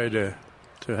best way to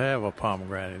have a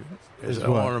pomegranate is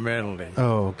ornamentally.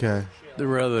 Oh, okay.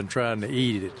 Rather than trying to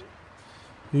eat it.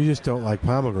 You just don't like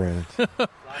pomegranates.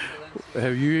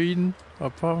 Have you eaten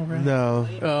a pomegranate? No.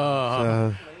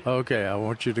 Okay, I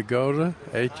want you to go to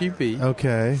H-E-B.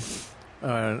 Okay.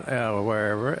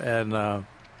 Wherever, and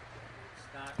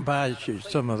buy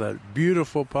some of that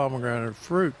beautiful pomegranate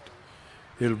fruit.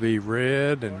 It'll be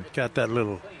red and got that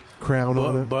little crown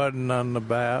on it, button on the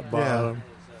bottom. Yeah.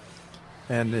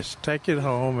 And just take it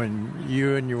home, and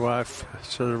you and your wife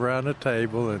sit around the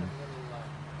table and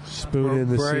spoon in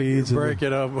the seeds, break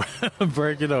it up,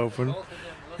 break it open,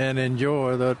 and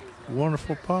enjoy that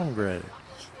wonderful pomegranate.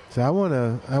 So I want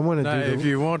to. Now, if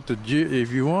you want to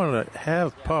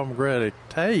have pomegranate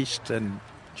taste and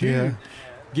juice,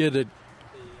 get it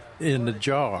in the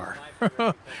jar.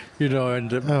 And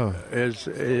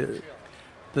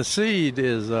the seed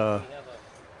is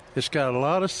it's got a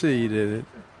lot of seed in it,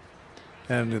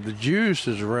 and the juice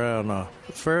is around a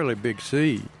fairly big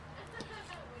seed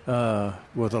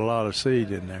with a lot of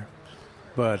seed in there.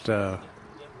 But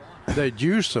they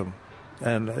juice them,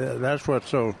 and that's what's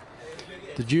so.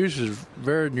 The juice is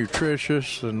very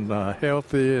nutritious and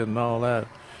healthy and all that.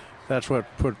 That's what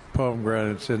put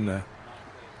pomegranates in the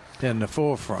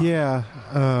forefront. Yeah,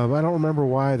 I don't remember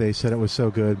why they said it was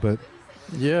so good, but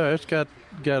yeah, it's got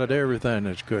everything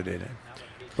that's good in it.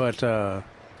 But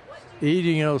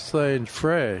eating those things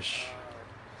fresh,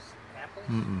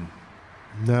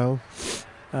 no,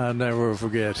 I'll never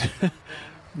forget.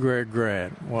 Greg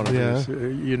Grant, one of his,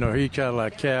 he kind of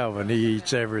like Calvin. He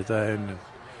eats everything.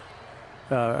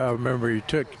 I remember he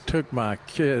took my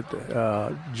kid,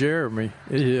 Jeremy,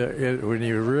 when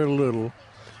he was real little,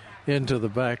 into the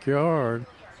backyard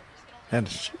and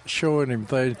showing him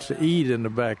things to eat in the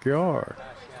backyard.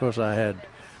 Of course, I had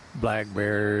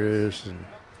blackberries and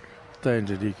things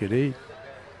that he could eat.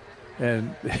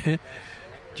 And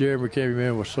Jeremy came in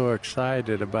and was so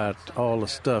excited about all the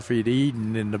stuff he'd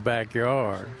eaten in the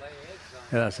backyard.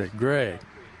 And I said, Greg,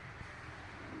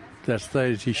 that's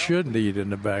things he shouldn't eat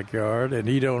in the backyard, and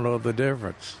he don't know the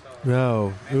difference.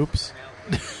 No, oops.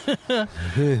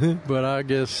 But I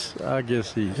guess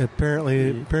he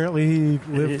apparently he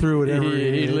lived through it.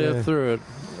 He lived through it,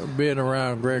 being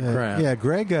around Greg Grant. Yeah,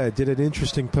 Greg did an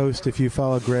interesting post. If you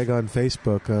follow Greg on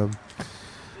Facebook,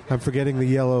 I'm forgetting the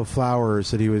yellow flowers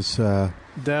that he was.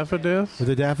 Daffodils.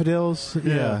 The daffodils.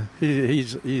 Yeah.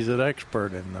 He's an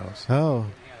expert in those. Oh.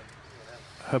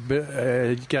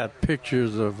 He's got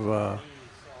pictures of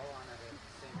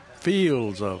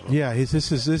fields of them. Yeah,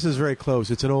 this is very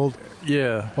close. It's an old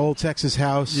Texas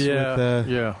house. Yeah,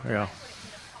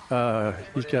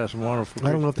 he's got some wonderful.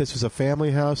 I don't know if this was a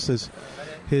family house.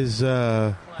 His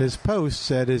post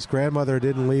said his grandmother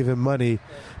didn't leave him money,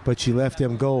 but she left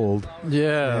him gold.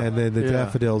 Yeah, and then the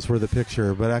daffodils were the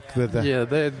picture. But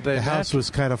the house was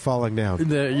kind of falling down.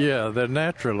 They're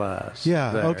naturalized.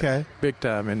 Yeah, okay, big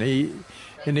time. And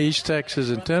in East Texas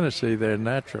and Tennessee, they're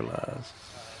naturalized,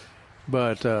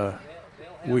 but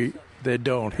they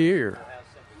don't here,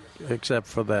 except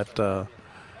for that. The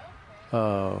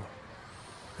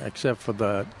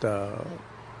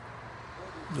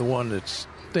one that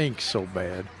stinks so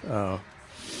bad.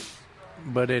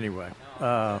 But anyway,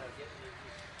 all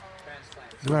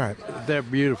right, they're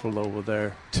beautiful over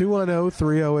there.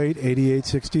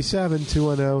 210-308-8867.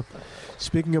 210.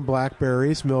 Speaking of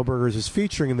blackberries, Millburgers is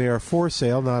featuring, and they are for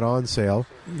sale, not on sale.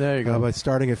 There you go. But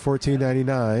starting at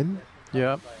 $14.99.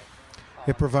 Yep.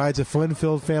 It provides a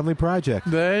Flynn-filled family project.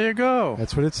 There you go.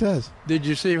 That's what it says. Did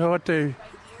you see what they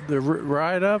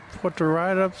write-up, what the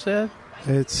write-up said?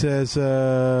 It says,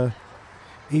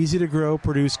 easy to grow,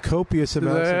 produce copious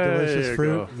amounts of delicious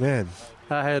fruit. Go. Man.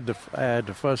 I had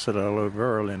to fuss at a little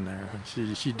girl in there.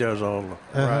 She does all the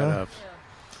write-ups.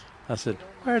 I said,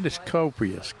 where does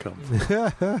copious come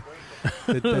from?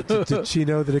 Did she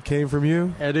know that it came from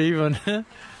you? And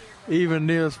even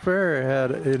Neil Sperry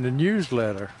had it in the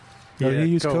newsletter. He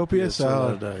used copious? the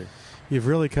other day. You've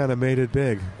really kind of made it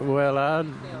big. Well, I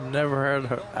never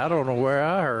heard. I don't know where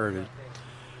I heard it,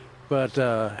 but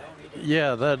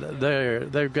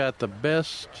they've got the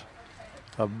best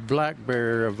of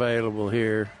blackberry available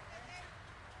here.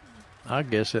 I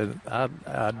guess I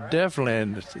definitely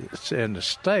in the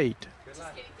state,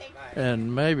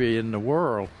 and maybe in the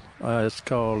world. It's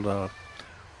called a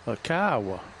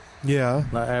Kiowa. Yeah.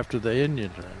 After the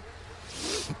Indians.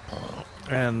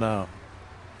 And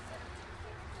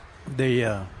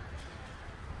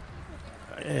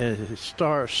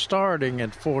starting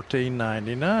at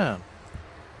 $14.99.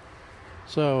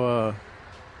 So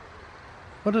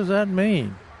what does that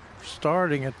mean?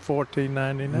 Starting at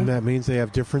 $14.99? That means they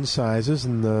have different sizes,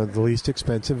 and the least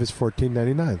expensive is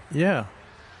 $14.99. Yeah.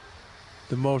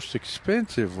 The most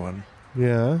expensive one.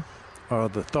 Yeah. Are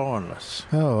the thornless.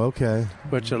 Oh, okay.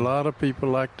 Which a lot of people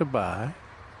like to buy,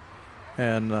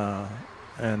 and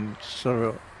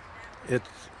so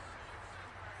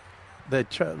they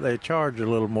charge a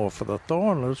little more for the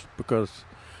thornless because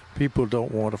people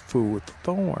don't want to fool with the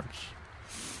thorns.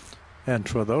 And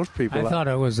for those people, I thought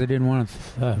it was they didn't want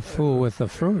to fool with the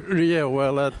fruit. Yeah,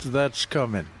 well, that's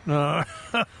coming.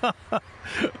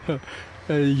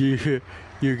 You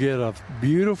get a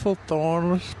beautiful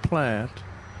thornless plant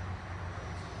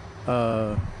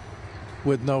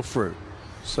with no fruit.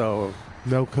 So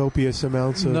no copious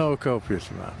amounts of... No copious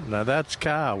amount. Now, that's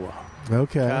Kiowa.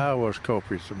 Okay. Kiowa's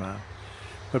copious amount.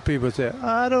 But people say,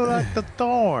 I don't like the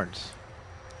thorns.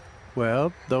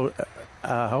 Well,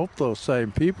 I hope those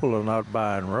same people are not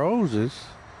buying roses,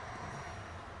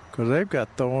 because they've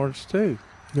got thorns too.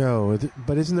 No,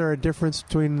 but isn't there a difference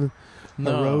between a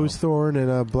rose thorn and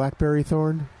a blackberry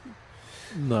thorn?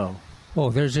 No. Oh,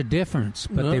 there's a difference,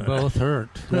 but they both hurt.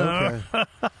 Okay.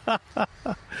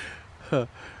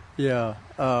 Yeah.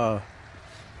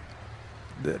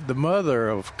 The mother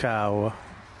of Kiowa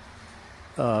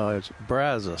is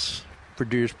Brazos,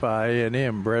 produced by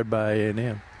A&M, bred by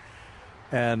A&M.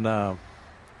 And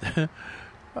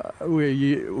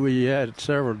we had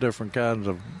several different kinds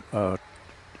of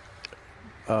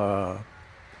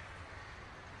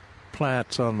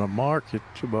plants on the market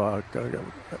about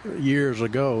years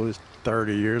ago,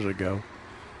 30 years ago.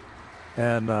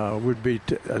 And we'd be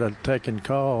taking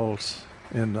calls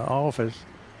in the office,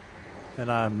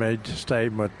 and I made the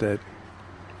statement that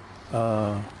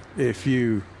if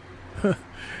you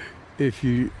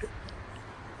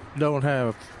don't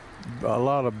have a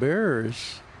lot of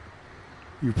berries,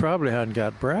 you probably hadn't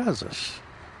got Brazos.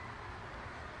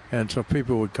 And so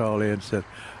people would call in and say,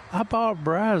 I bought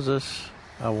Brazos.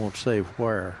 I won't say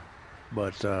where,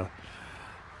 but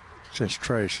since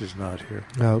Trace is not here.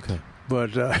 Oh, okay.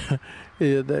 But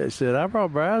they said, I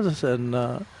brought Brazos,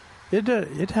 and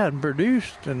it hadn't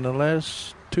produced in the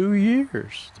last 2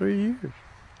 years, 3 years.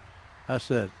 I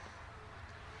said,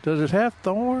 does it have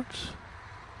thorns?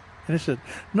 And he said,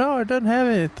 no, it doesn't have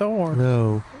any thorns.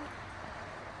 No.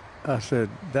 I said,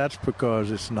 that's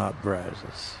because it's not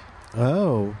Brazos.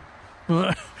 Oh.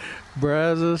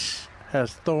 Brazos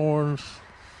has thorns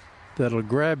that'll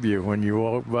grab you when you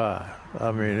walk by.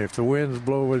 I mean, if the wind's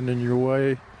blowing in your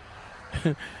way,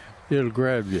 it'll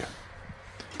grab you.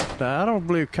 Now, I don't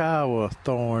believe Kiowa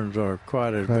thorns are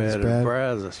quite as bad as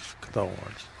Brazos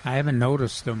thorns. I haven't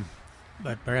noticed them,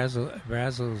 but Brazos,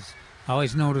 I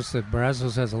always notice that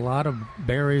Brazos has a lot of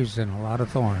berries and a lot of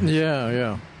thorns.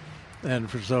 Yeah. And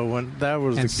so when that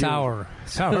was and sour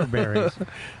berries.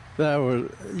 That was,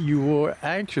 you were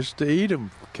anxious to eat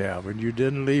them, Calvin. You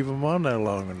didn't leave them on there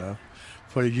long enough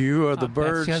for you or the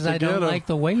birds to get them. That's because I don't like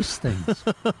to waste things.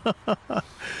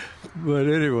 But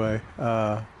anyway,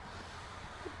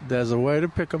 there's a way to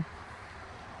pick them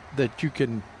that you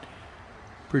can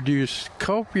produce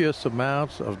copious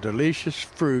amounts of delicious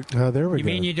fruit. Oh, there we go. You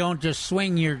mean you don't just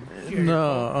swing your...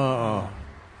 No,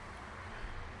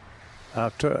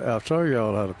 I'll tell you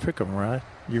all how to pick them, right?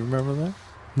 You remember that?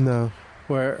 No.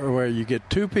 Where you get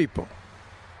two people.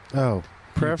 Oh.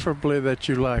 Preferably that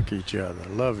you like each other,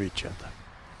 love each other.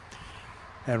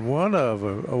 And one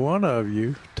of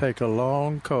you take a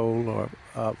long pole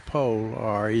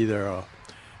or either a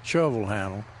shovel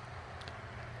handle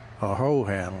or hoe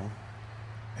handle,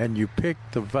 and you pick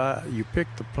the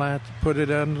plant, put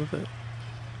it under the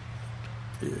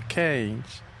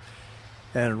canes,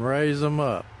 and raise them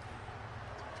up.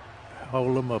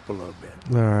 Hold them up a little bit.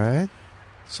 All right.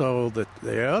 So that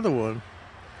the other one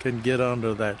can get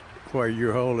under that where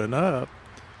you're holding up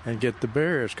and get the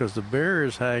berries, because the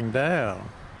berries hang down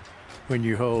when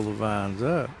you hold the vines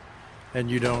up. And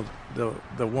you don't,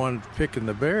 the one picking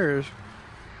the berries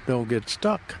don't get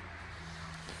stuck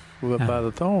by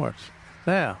the thorns.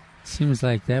 Now, seems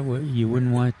like that you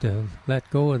wouldn't want to let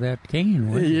go of that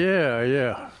cane, would you?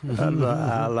 Yeah.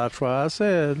 That's why I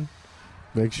said,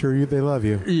 make sure they love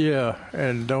you. Yeah,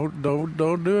 and don't do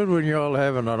it when you're all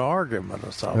having an argument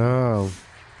or something. Oh,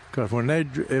 because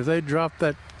if they drop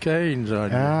that canes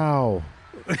on you, ow.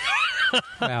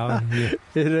 Well, it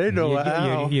ain't no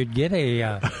ow. You'd get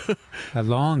a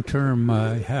long-term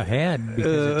head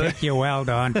because it takes you a while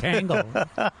to untangle.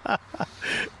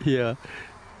 Yeah,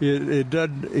 it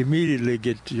doesn't immediately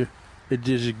get you. It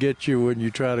just gets you when you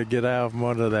try to get out from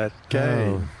under that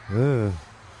cane. Oh.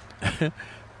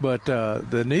 But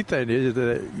the neat thing is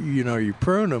that, you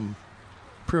prune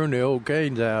the old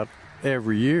canes out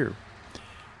every year.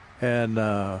 And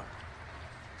to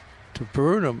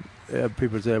prune them,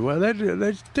 people say, well,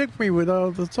 they stick me with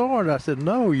all the thorns. I said,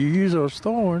 no, you use those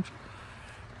thorns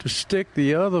to stick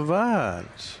the other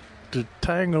vines, to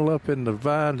tangle up in the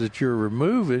vines that you're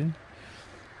removing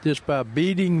just by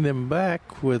beating them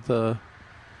back with a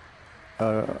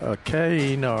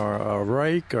cane or a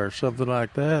rake or something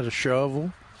like that, a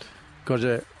shovel.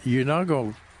 Because you're not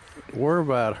going to worry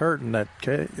about hurting that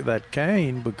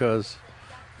cane because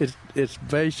it's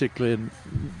basically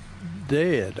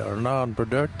dead or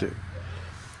non-productive,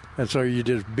 and so you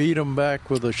just beat them back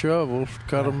with a shovel,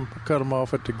 cut them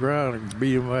off at the ground, and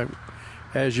beat them back.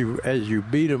 As you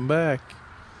beat them back,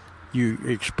 you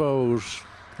expose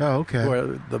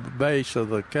where the base of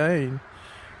the cane,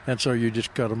 and so you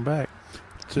just cut them back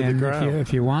to the ground.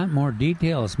 If you want more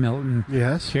details, Milton,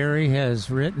 yes, Terry has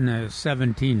written a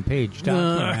 17-page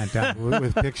document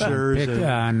with pictures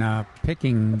on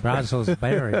picking Brazos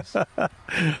berries. I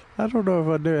don't know if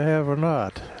I do have or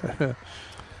not.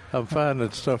 I'm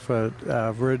finding stuff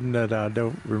I've written that I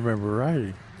don't remember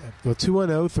writing. Well,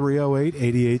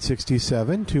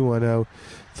 210-308-8867,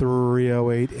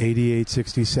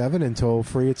 210-308-8867, and toll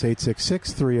free, it's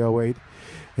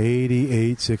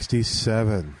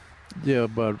 866-308-8867. Yeah,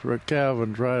 but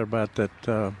Calvin's right about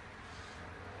that.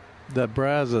 That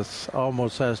Brazos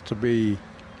almost has to be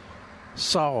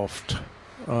soft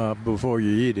before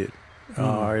you eat it.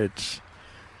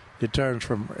 It turns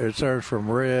from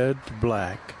red to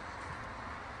black.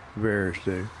 Berries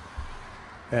do,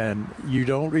 and you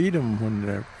don't eat them when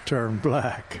they turn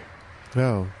black.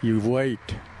 No, you wait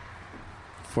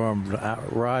for them to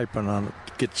ripen on it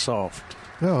to get soft.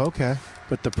 Oh, okay.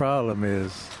 But the problem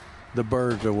is, the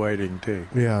birds are waiting too.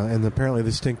 Yeah, and apparently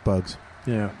the stink bugs.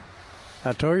 Yeah.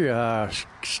 I told you how I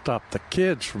stopped the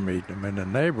kids from eating them in the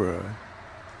neighborhood.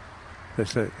 They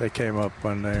said they came up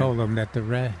one day. Told them that they're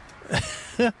red.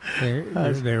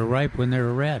 They're ripe when they're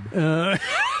red. And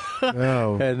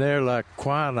they're like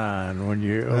quinine when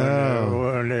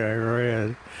they're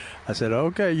red. I said,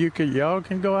 okay, y'all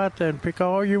can go out there and pick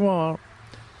all you want.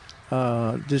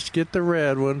 Just get the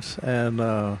red ones and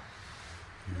go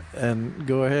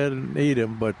ahead and eat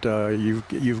them, but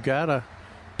you've got to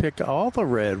pick all the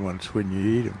red ones when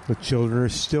you eat them. The children are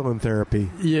still in therapy.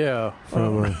 Yeah.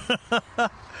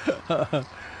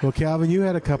 Well, Calvin, you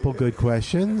had a couple good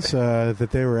questions that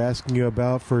they were asking you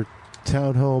about for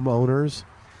townhome owners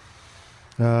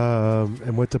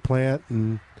and what to plant,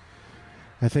 and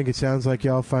I think it sounds like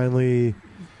y'all finally.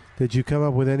 Did you come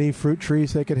up with any fruit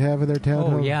trees they could have in their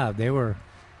townhome? Oh yeah, they were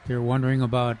wondering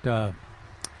about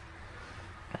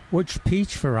which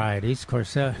peach varieties. Of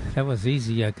course, that was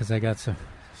easy because I got some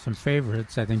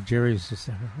favorites. I think Jerry's just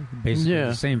basically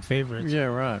the same favorites. Yeah,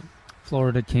 right.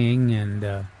 Florida King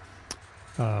and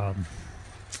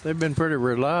they've been pretty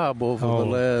reliable for the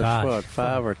last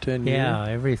 5 or 10 years. Yeah,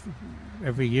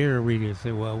 every year we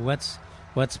say, well, what's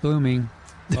blooming?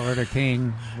 Florida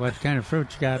King. What kind of fruit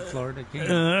you got, Florida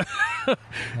King?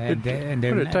 Would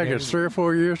it take us 3 or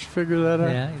 4 years to figure that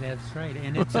out? Yeah, that's right.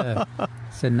 And it's a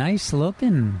nice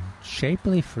looking,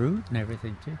 shapely fruit and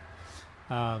everything too.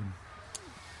 And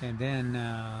then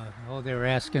they were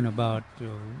asking about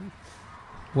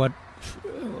what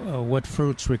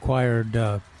fruits required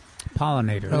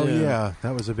pollinators. Oh yeah,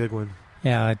 that was a big one.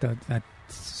 Yeah, I thought that,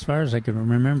 as far as I can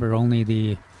remember,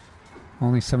 only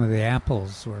some of the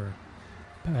apples were.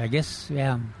 I guess,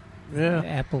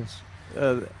 apples.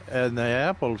 And the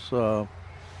apples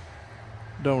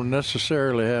don't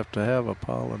necessarily have to have a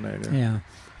pollinator. Yeah,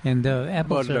 and the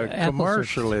apples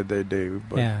commercially they do.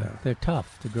 But, they're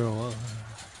tough to grow.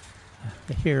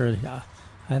 Here,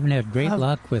 I haven't had great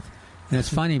luck with. And it's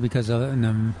funny because in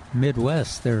the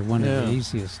Midwest, they're one of the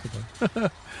easiest to go.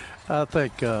 I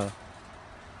think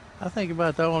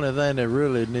about the only thing that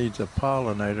really needs a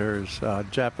pollinator is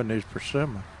Japanese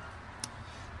persimmon.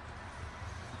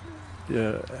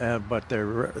 Yeah, but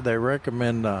they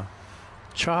recommend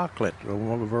chocolate, a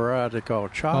variety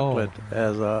called chocolate,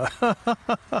 as a.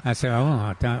 I said,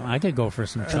 I could go for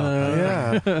some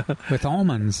chocolate. With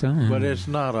almonds. But it's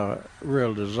not a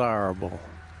real desirable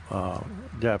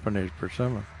Japanese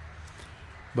persimmon.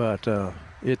 But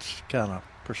it's kind of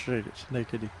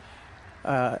persnickety.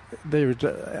 I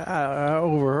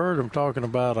overheard them talking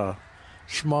about a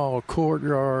small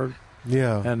courtyard.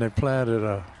 Yeah. And they planted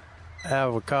a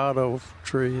avocado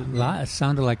tree. It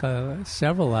sounded like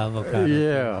several avocados.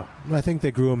 Yeah. I think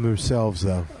they grew them themselves,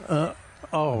 though.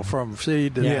 From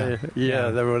seed? They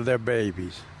were their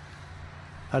babies.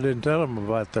 I didn't tell them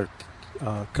about their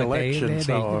collection.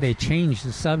 They changed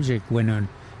the subject when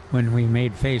we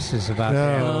made faces about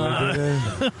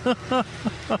that.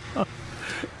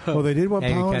 Well, they did one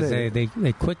because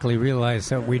they quickly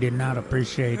realized that we did not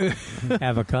appreciate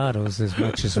avocados as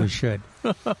much as we should.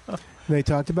 They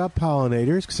talked about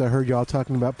pollinators because I heard y'all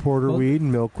talking about porterweed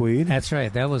and milkweed. That's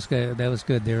right. That was good.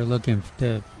 They were looking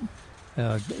to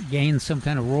gain some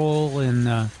kind of role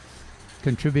in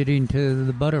contributing to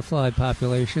the butterfly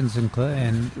populations and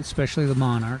especially the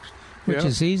monarchs, which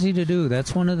is easy to do.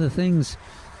 That's one of the things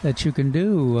that you can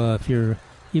do if you're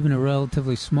even a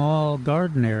relatively small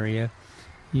garden area.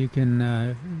 You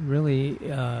can really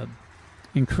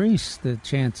increase the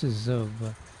chances of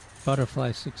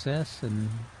butterfly success and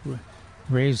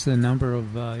raise the number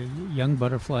of young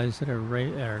butterflies that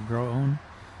are grown.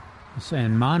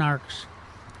 And monarchs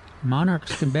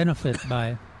can benefit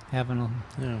by having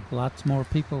lots more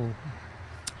people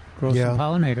grow some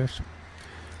pollinators.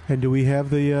 And do we have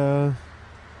the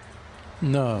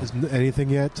no anything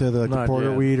yet to the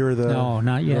porterweed or the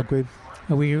not yet. milkweed?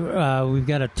 We've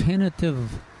got a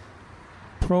tentative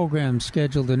program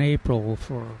scheduled in April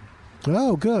for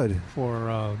butterfly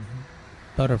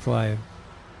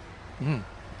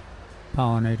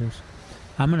pollinators.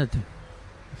 I'm gonna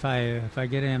if I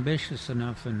get ambitious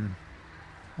enough, and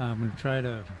I'm gonna try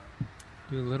to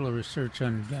do a little research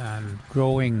on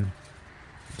growing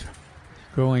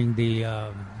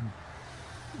the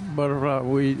butterfly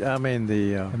weed. I mean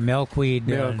the milkweed,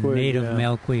 native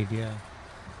milkweed.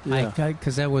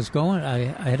 Because I was going. I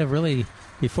had a really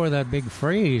before that big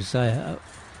freeze. I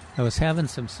was having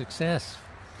some success,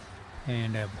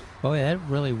 and boy, that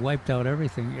really wiped out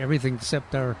everything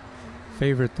except our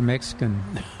favorite, the Mexican.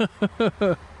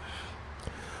 Well,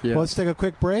 let's take a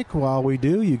quick break. While we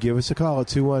do, you give us a call at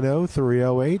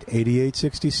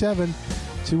 210-308-8867.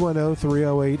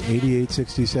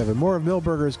 210-308-8867. More of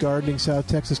Millburgers Gardening South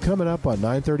Texas coming up on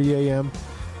 9:30 a.m.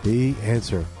 The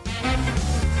Answer.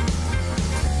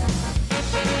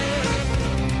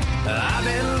 I've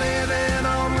been living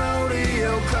on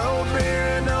rodeo, cold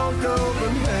beer, and old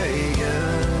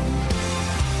Copenhagen.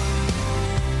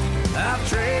 I've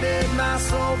traded my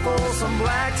soul for some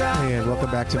black top. And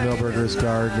welcome back to Millburgers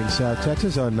Gardening South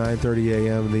Texas on 9:30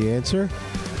 a.m. The Answer.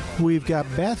 We've got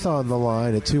Beth on the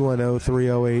line at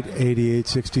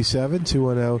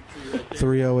 210-308-8867.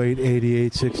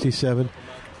 210-308-8867.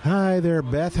 Hi there,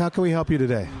 Beth. How can we help you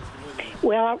today?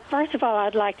 Well, first of all,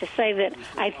 I'd like to say that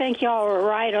I think y'all were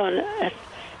right on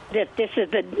that this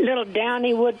is the little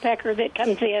downy woodpecker that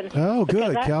comes in. Oh,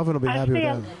 good. Calvin will be happy with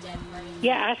that.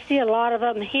 Yeah, I see a lot of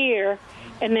them here,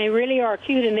 and they really are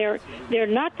cute, and they're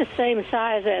not the same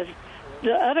size as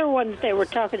the other ones they were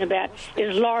talking about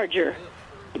is larger.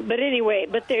 But anyway,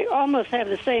 they almost have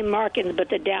the same markings, but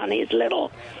the downy is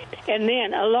little. And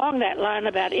then along that line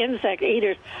about insect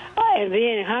eaters and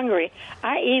being hungry,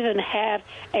 I even have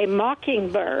a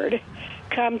mockingbird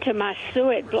come to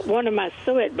one of my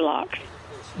suet blocks.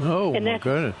 Oh, and that's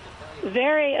my goodness.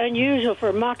 Very unusual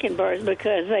for mockingbirds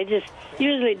because they just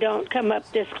usually don't come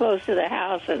up this close to the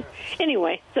house. And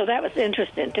anyway, so that was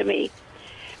interesting to me.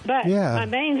 But my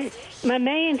main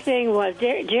thing was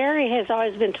Jerry has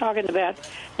always been talking about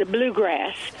the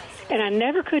bluegrass, and I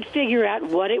never could figure out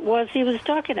what it was he was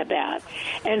talking about.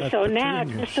 And so now,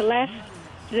 just the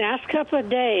last couple of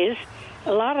days,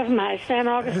 a lot of my San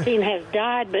Augustine has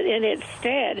died, but in its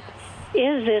stead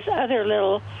is this other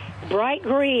little bright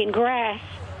green grass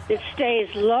that stays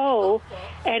low,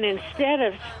 and instead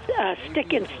of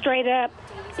sticking straight up,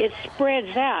 it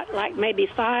spreads out like maybe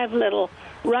 5 little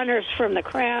runners from the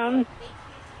crown.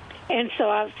 And so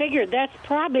I figured that's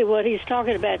probably what he's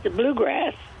talking about, the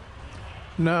bluegrass.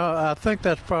 No, I think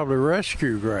that's probably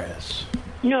rescue grass.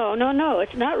 No,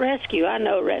 it's not rescue. I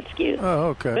know rescue. Oh,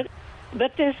 okay.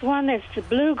 But this one that's the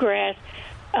bluegrass,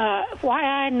 why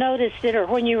I noticed it, or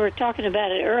when you were talking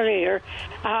about it earlier,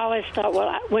 I always thought,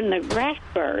 well, when the grass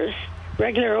burrs,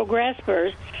 regular old grass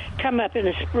burrs, come up in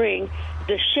the spring,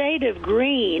 the shade of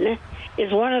green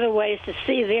is one of the ways to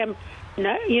see them,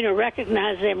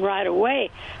 recognize them right away.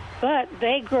 But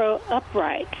they grow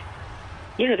upright.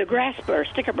 The grass burrs,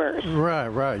 sticker burrs.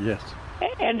 Right, yes.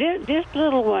 And this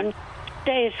little one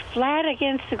stays flat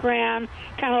against the ground,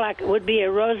 kind of like it would be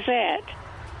a rosette.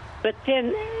 But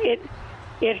then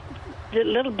the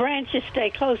little branches stay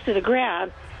close to the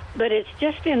ground. But it's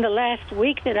just in the last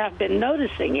week that I've been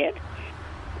noticing it.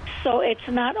 So it's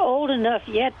not old enough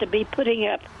yet to be putting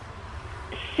up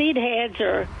seed heads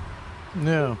or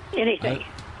anything.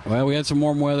 Well, we had some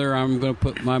warm weather. I'm going to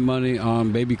put my money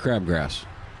on baby crabgrass.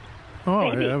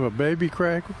 Oh, you have a baby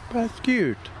crab? That's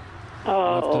cute.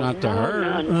 Oh, not to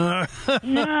her.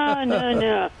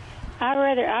 No.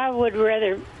 I would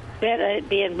rather bet it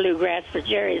be in bluegrass for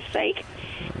Jerry's sake.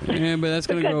 Yeah, but that's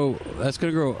going to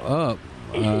grow up,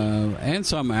 and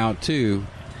some out too.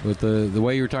 With the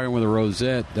way you were talking with a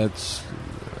rosette, that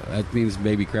means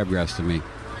baby crabgrass to me.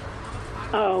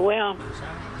 Oh well,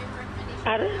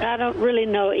 I don't really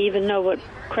even know what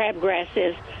crabgrass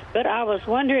is, but I was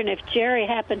wondering if Jerry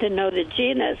happened to know the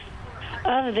genus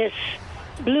of this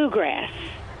bluegrass.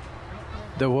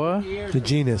 The what? The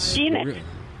genus. The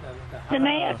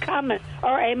name,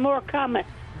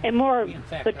 a more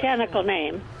botanical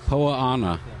name. Poa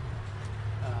annua.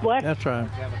 What? That's right.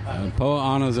 Poa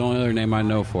annua is the only other name I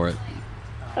know for it.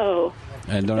 Oh.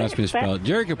 And don't ask me to spell it.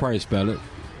 Jerry could probably spell it.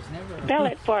 Spell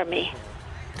it for me.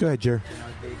 Go ahead, Jerry.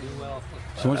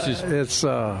 So it's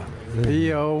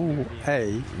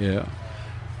P-O-A. Yeah.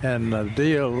 And the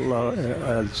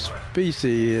deal,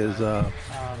 species is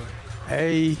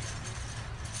A.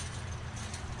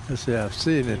 Let's see, I've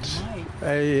seen it.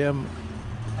 A-M,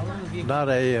 not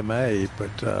A-M-A,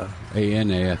 but...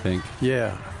 A-N-A, I think.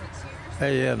 Yeah,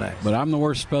 A-N-A. But I'm the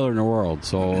worst speller in the world,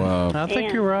 so... I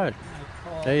think you're right.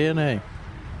 A-N-A.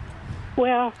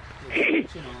 Well,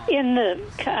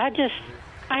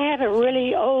 I have a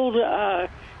really old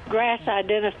grass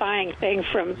identifying thing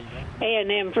from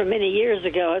A&M from many years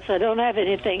ago, so I don't have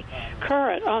anything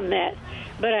current on that.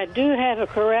 But I do have a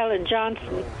Correll and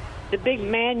Johnson, the big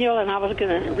manual, and I was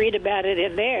going to read about it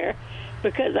in there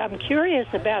because I'm curious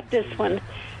about this one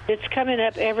that's coming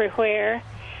up everywhere,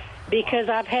 because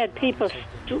I've had people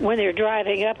when they're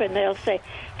driving up and they'll say,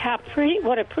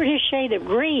 what a pretty shade of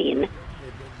green,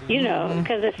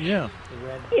 because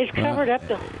it's covered up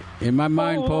the... In my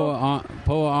mind, Poa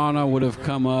annua would have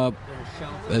come up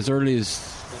as early as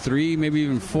 3, maybe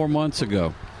even 4 months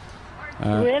ago.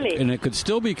 Really? And it could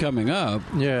still be coming up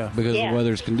because the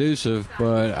weather's conducive,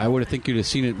 but I would have think you'd have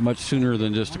seen it much sooner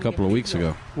than just a couple of weeks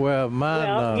ago. Well,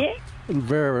 mine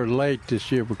very late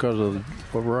this year because of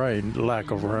the rain, lack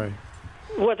of rain.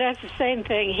 Well, that's the same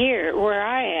thing here where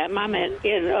I am. I'm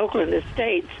in Oakland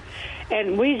Estates,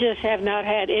 and we just have not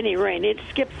had any rain. It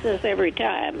skips us every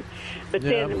time. But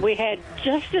then we had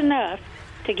just enough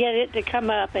to get it to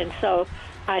come up, and so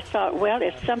I thought, well,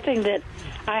 it's something that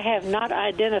I have not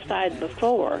identified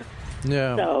before.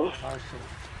 Yeah. So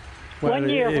one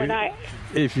year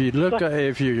if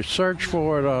you search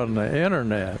for it on the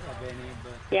internet,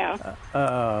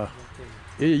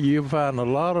 you find a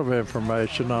lot of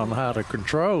information on how to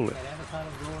control it.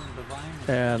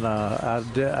 And I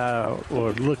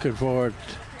was looking for it,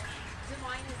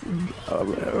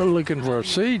 looking for a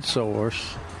seed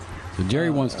source. So Jerry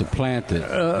wants to plant it.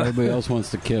 Everybody else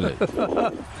wants to kill it.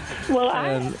 Well,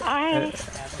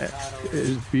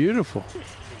 it's beautiful.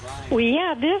 Well,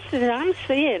 yeah, this that I'm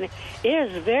seeing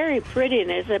is very pretty, and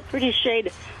it's a pretty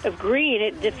shade of green.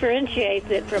 It differentiates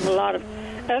it from a lot of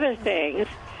other things.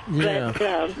 Yeah.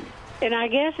 But, and I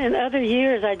guess in other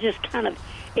years I just kind of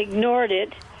ignored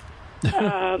it.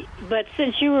 But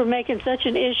since you were making such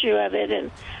an issue of it,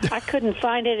 and I couldn't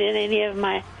find it in any of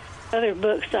my other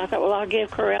books, so I thought, well, I'll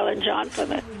give Correll and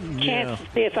Johnson a chance to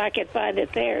see if I could find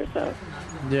it there. So,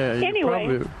 you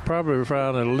anyway, probably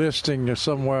found a listing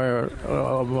somewhere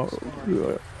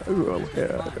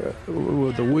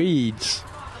with the weeds,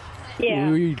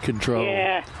 weed control.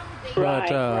 Yeah, but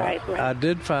right. I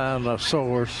did find a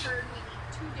source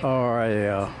or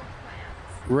a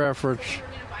reference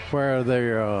where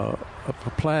they're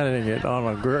planting it on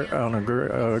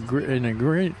a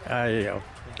green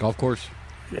golf course.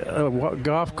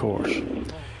 Golf course,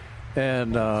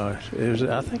 and I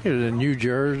think it was in New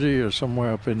Jersey or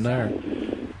somewhere up in there,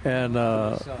 and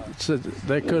said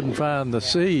they couldn't find the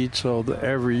seed, so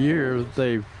every year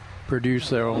they produce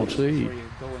their own seed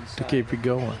to keep it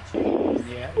going.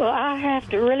 Well, I have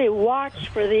to really watch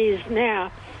for these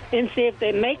now and see if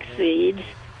they make seeds,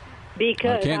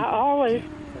 because I always...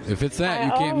 If it's that,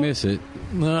 you can't miss it.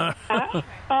 I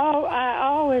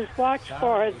always watch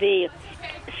for the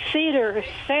cedar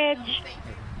sedge,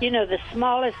 the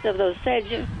smallest of those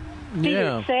sedges,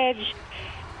 cedar sedge,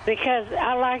 because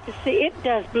I like to see it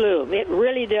does bloom. It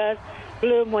really does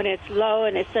bloom when it's low,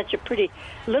 and it's such a pretty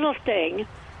little thing,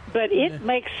 but it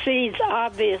makes seeds,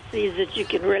 obvious seeds that you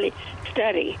can really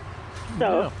study.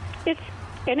 So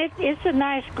it's a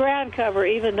nice ground cover,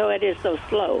 even though it is so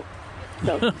slow.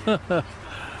 So.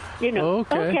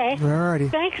 Okay.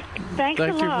 Alrighty. Thanks a lot. Thank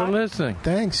you for listening.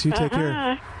 Thanks. You take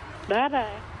care.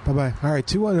 Bye-bye. Bye-bye. All right,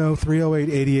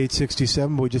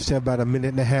 210-308-8867. We just have about a minute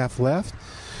and a half left.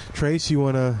 Trace, we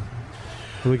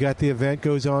got the event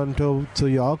goes on till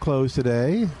you all close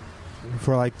today.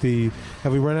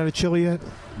 Have we run out of chili yet?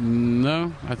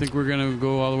 No, I think we're going to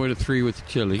go all the way to 3 with the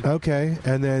chili. Okay,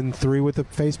 and then 3 with the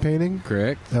face painting?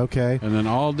 Correct. Okay. And then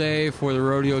all day for the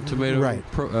rodeo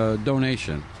tomato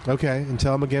donation. Okay, and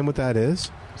tell them again what that is.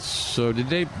 So did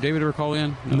David ever call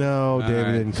in? No,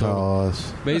 David didn't call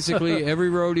us. Basically,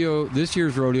 every this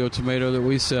year's rodeo tomato that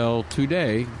we sell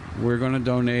today, we're going to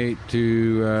donate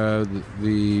to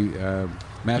the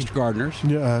Master Gardeners.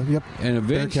 Yep. And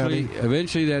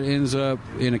eventually that ends up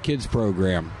in a kids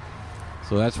program.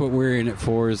 So that's what we're in it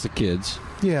for, is the kids.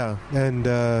 Yeah, and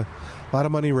a lot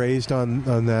of money raised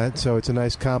on that, so it's a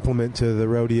nice compliment to the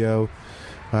rodeo.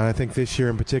 I think this year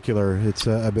in particular, it's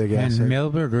a big asset. And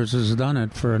Milberger's has done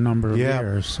it for a number of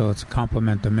years, so it's a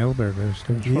compliment to Milberger's.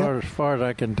 As far as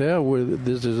I can tell,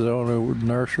 this is the only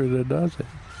nursery that does it.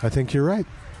 I think you're right.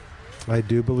 I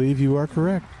do believe you are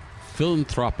correct.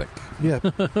 Philanthropic. Yeah.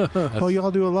 Well, you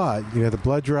all do a lot. The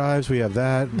blood drives, we have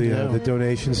that, the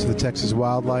donations to the Texas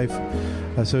Wildlife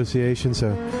Association. So,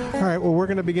 all right, well, we're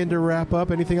going to begin to wrap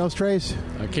up. Anything else, Trace?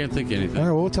 I can't think of anything. All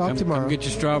right, we'll talk tomorrow. Come get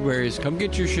your strawberries. Come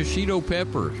get your shishito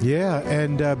pepper. Yeah,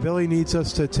 and Billy needs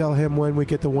us to tell him when we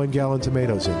get the 1 gallon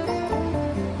tomatoes in.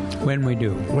 When we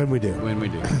do. All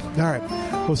right.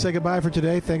 We'll say goodbye for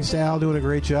today. Thanks to Al doing a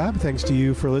great job. Thanks to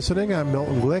you for listening. I'm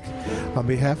Milton Glick. On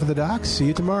behalf of the docs, see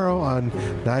you tomorrow on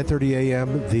 9:30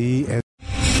 a.m. The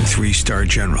 3-star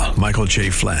General Michael J.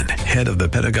 Flynn, head of the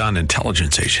Pentagon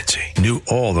Intelligence Agency, knew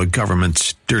all the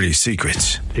government's dirty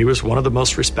secrets. He was one of the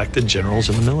most respected generals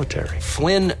in the military.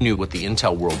 Flynn knew what the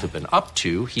intel world had been up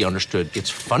to. He understood its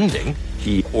funding.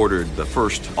 He ordered the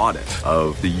first audit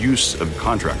of the use of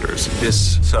contractors.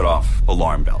 This set off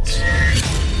alarm bells.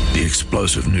 The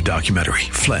explosive new documentary,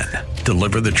 Flynn,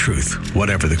 Deliver the Truth,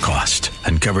 Whatever the Cost,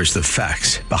 uncovers the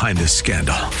facts behind this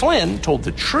scandal. Flynn told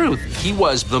the truth. He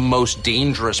was the most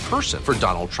dangerous person for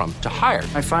Donald Trump to hire.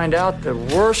 I find out the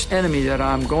worst enemy that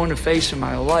I'm going to face in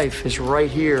my life is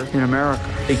right here in America.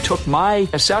 They took my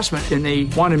assessment and they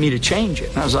wanted me to change it.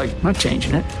 And I was like, I'm not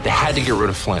changing it. They had to get rid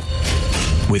of Flynn.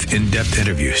 With in-depth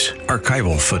interviews,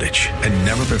 archival footage, and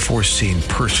never-before-seen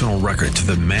personal records of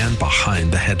the man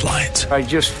behind the headlines. I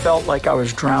just felt like I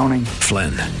was drowning.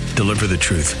 Flynn, Deliver the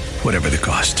Truth, Whatever the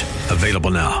Cost.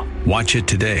 Available now. Watch it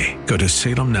today. Go to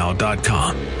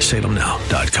salemnow.com.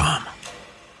 salemnow.com.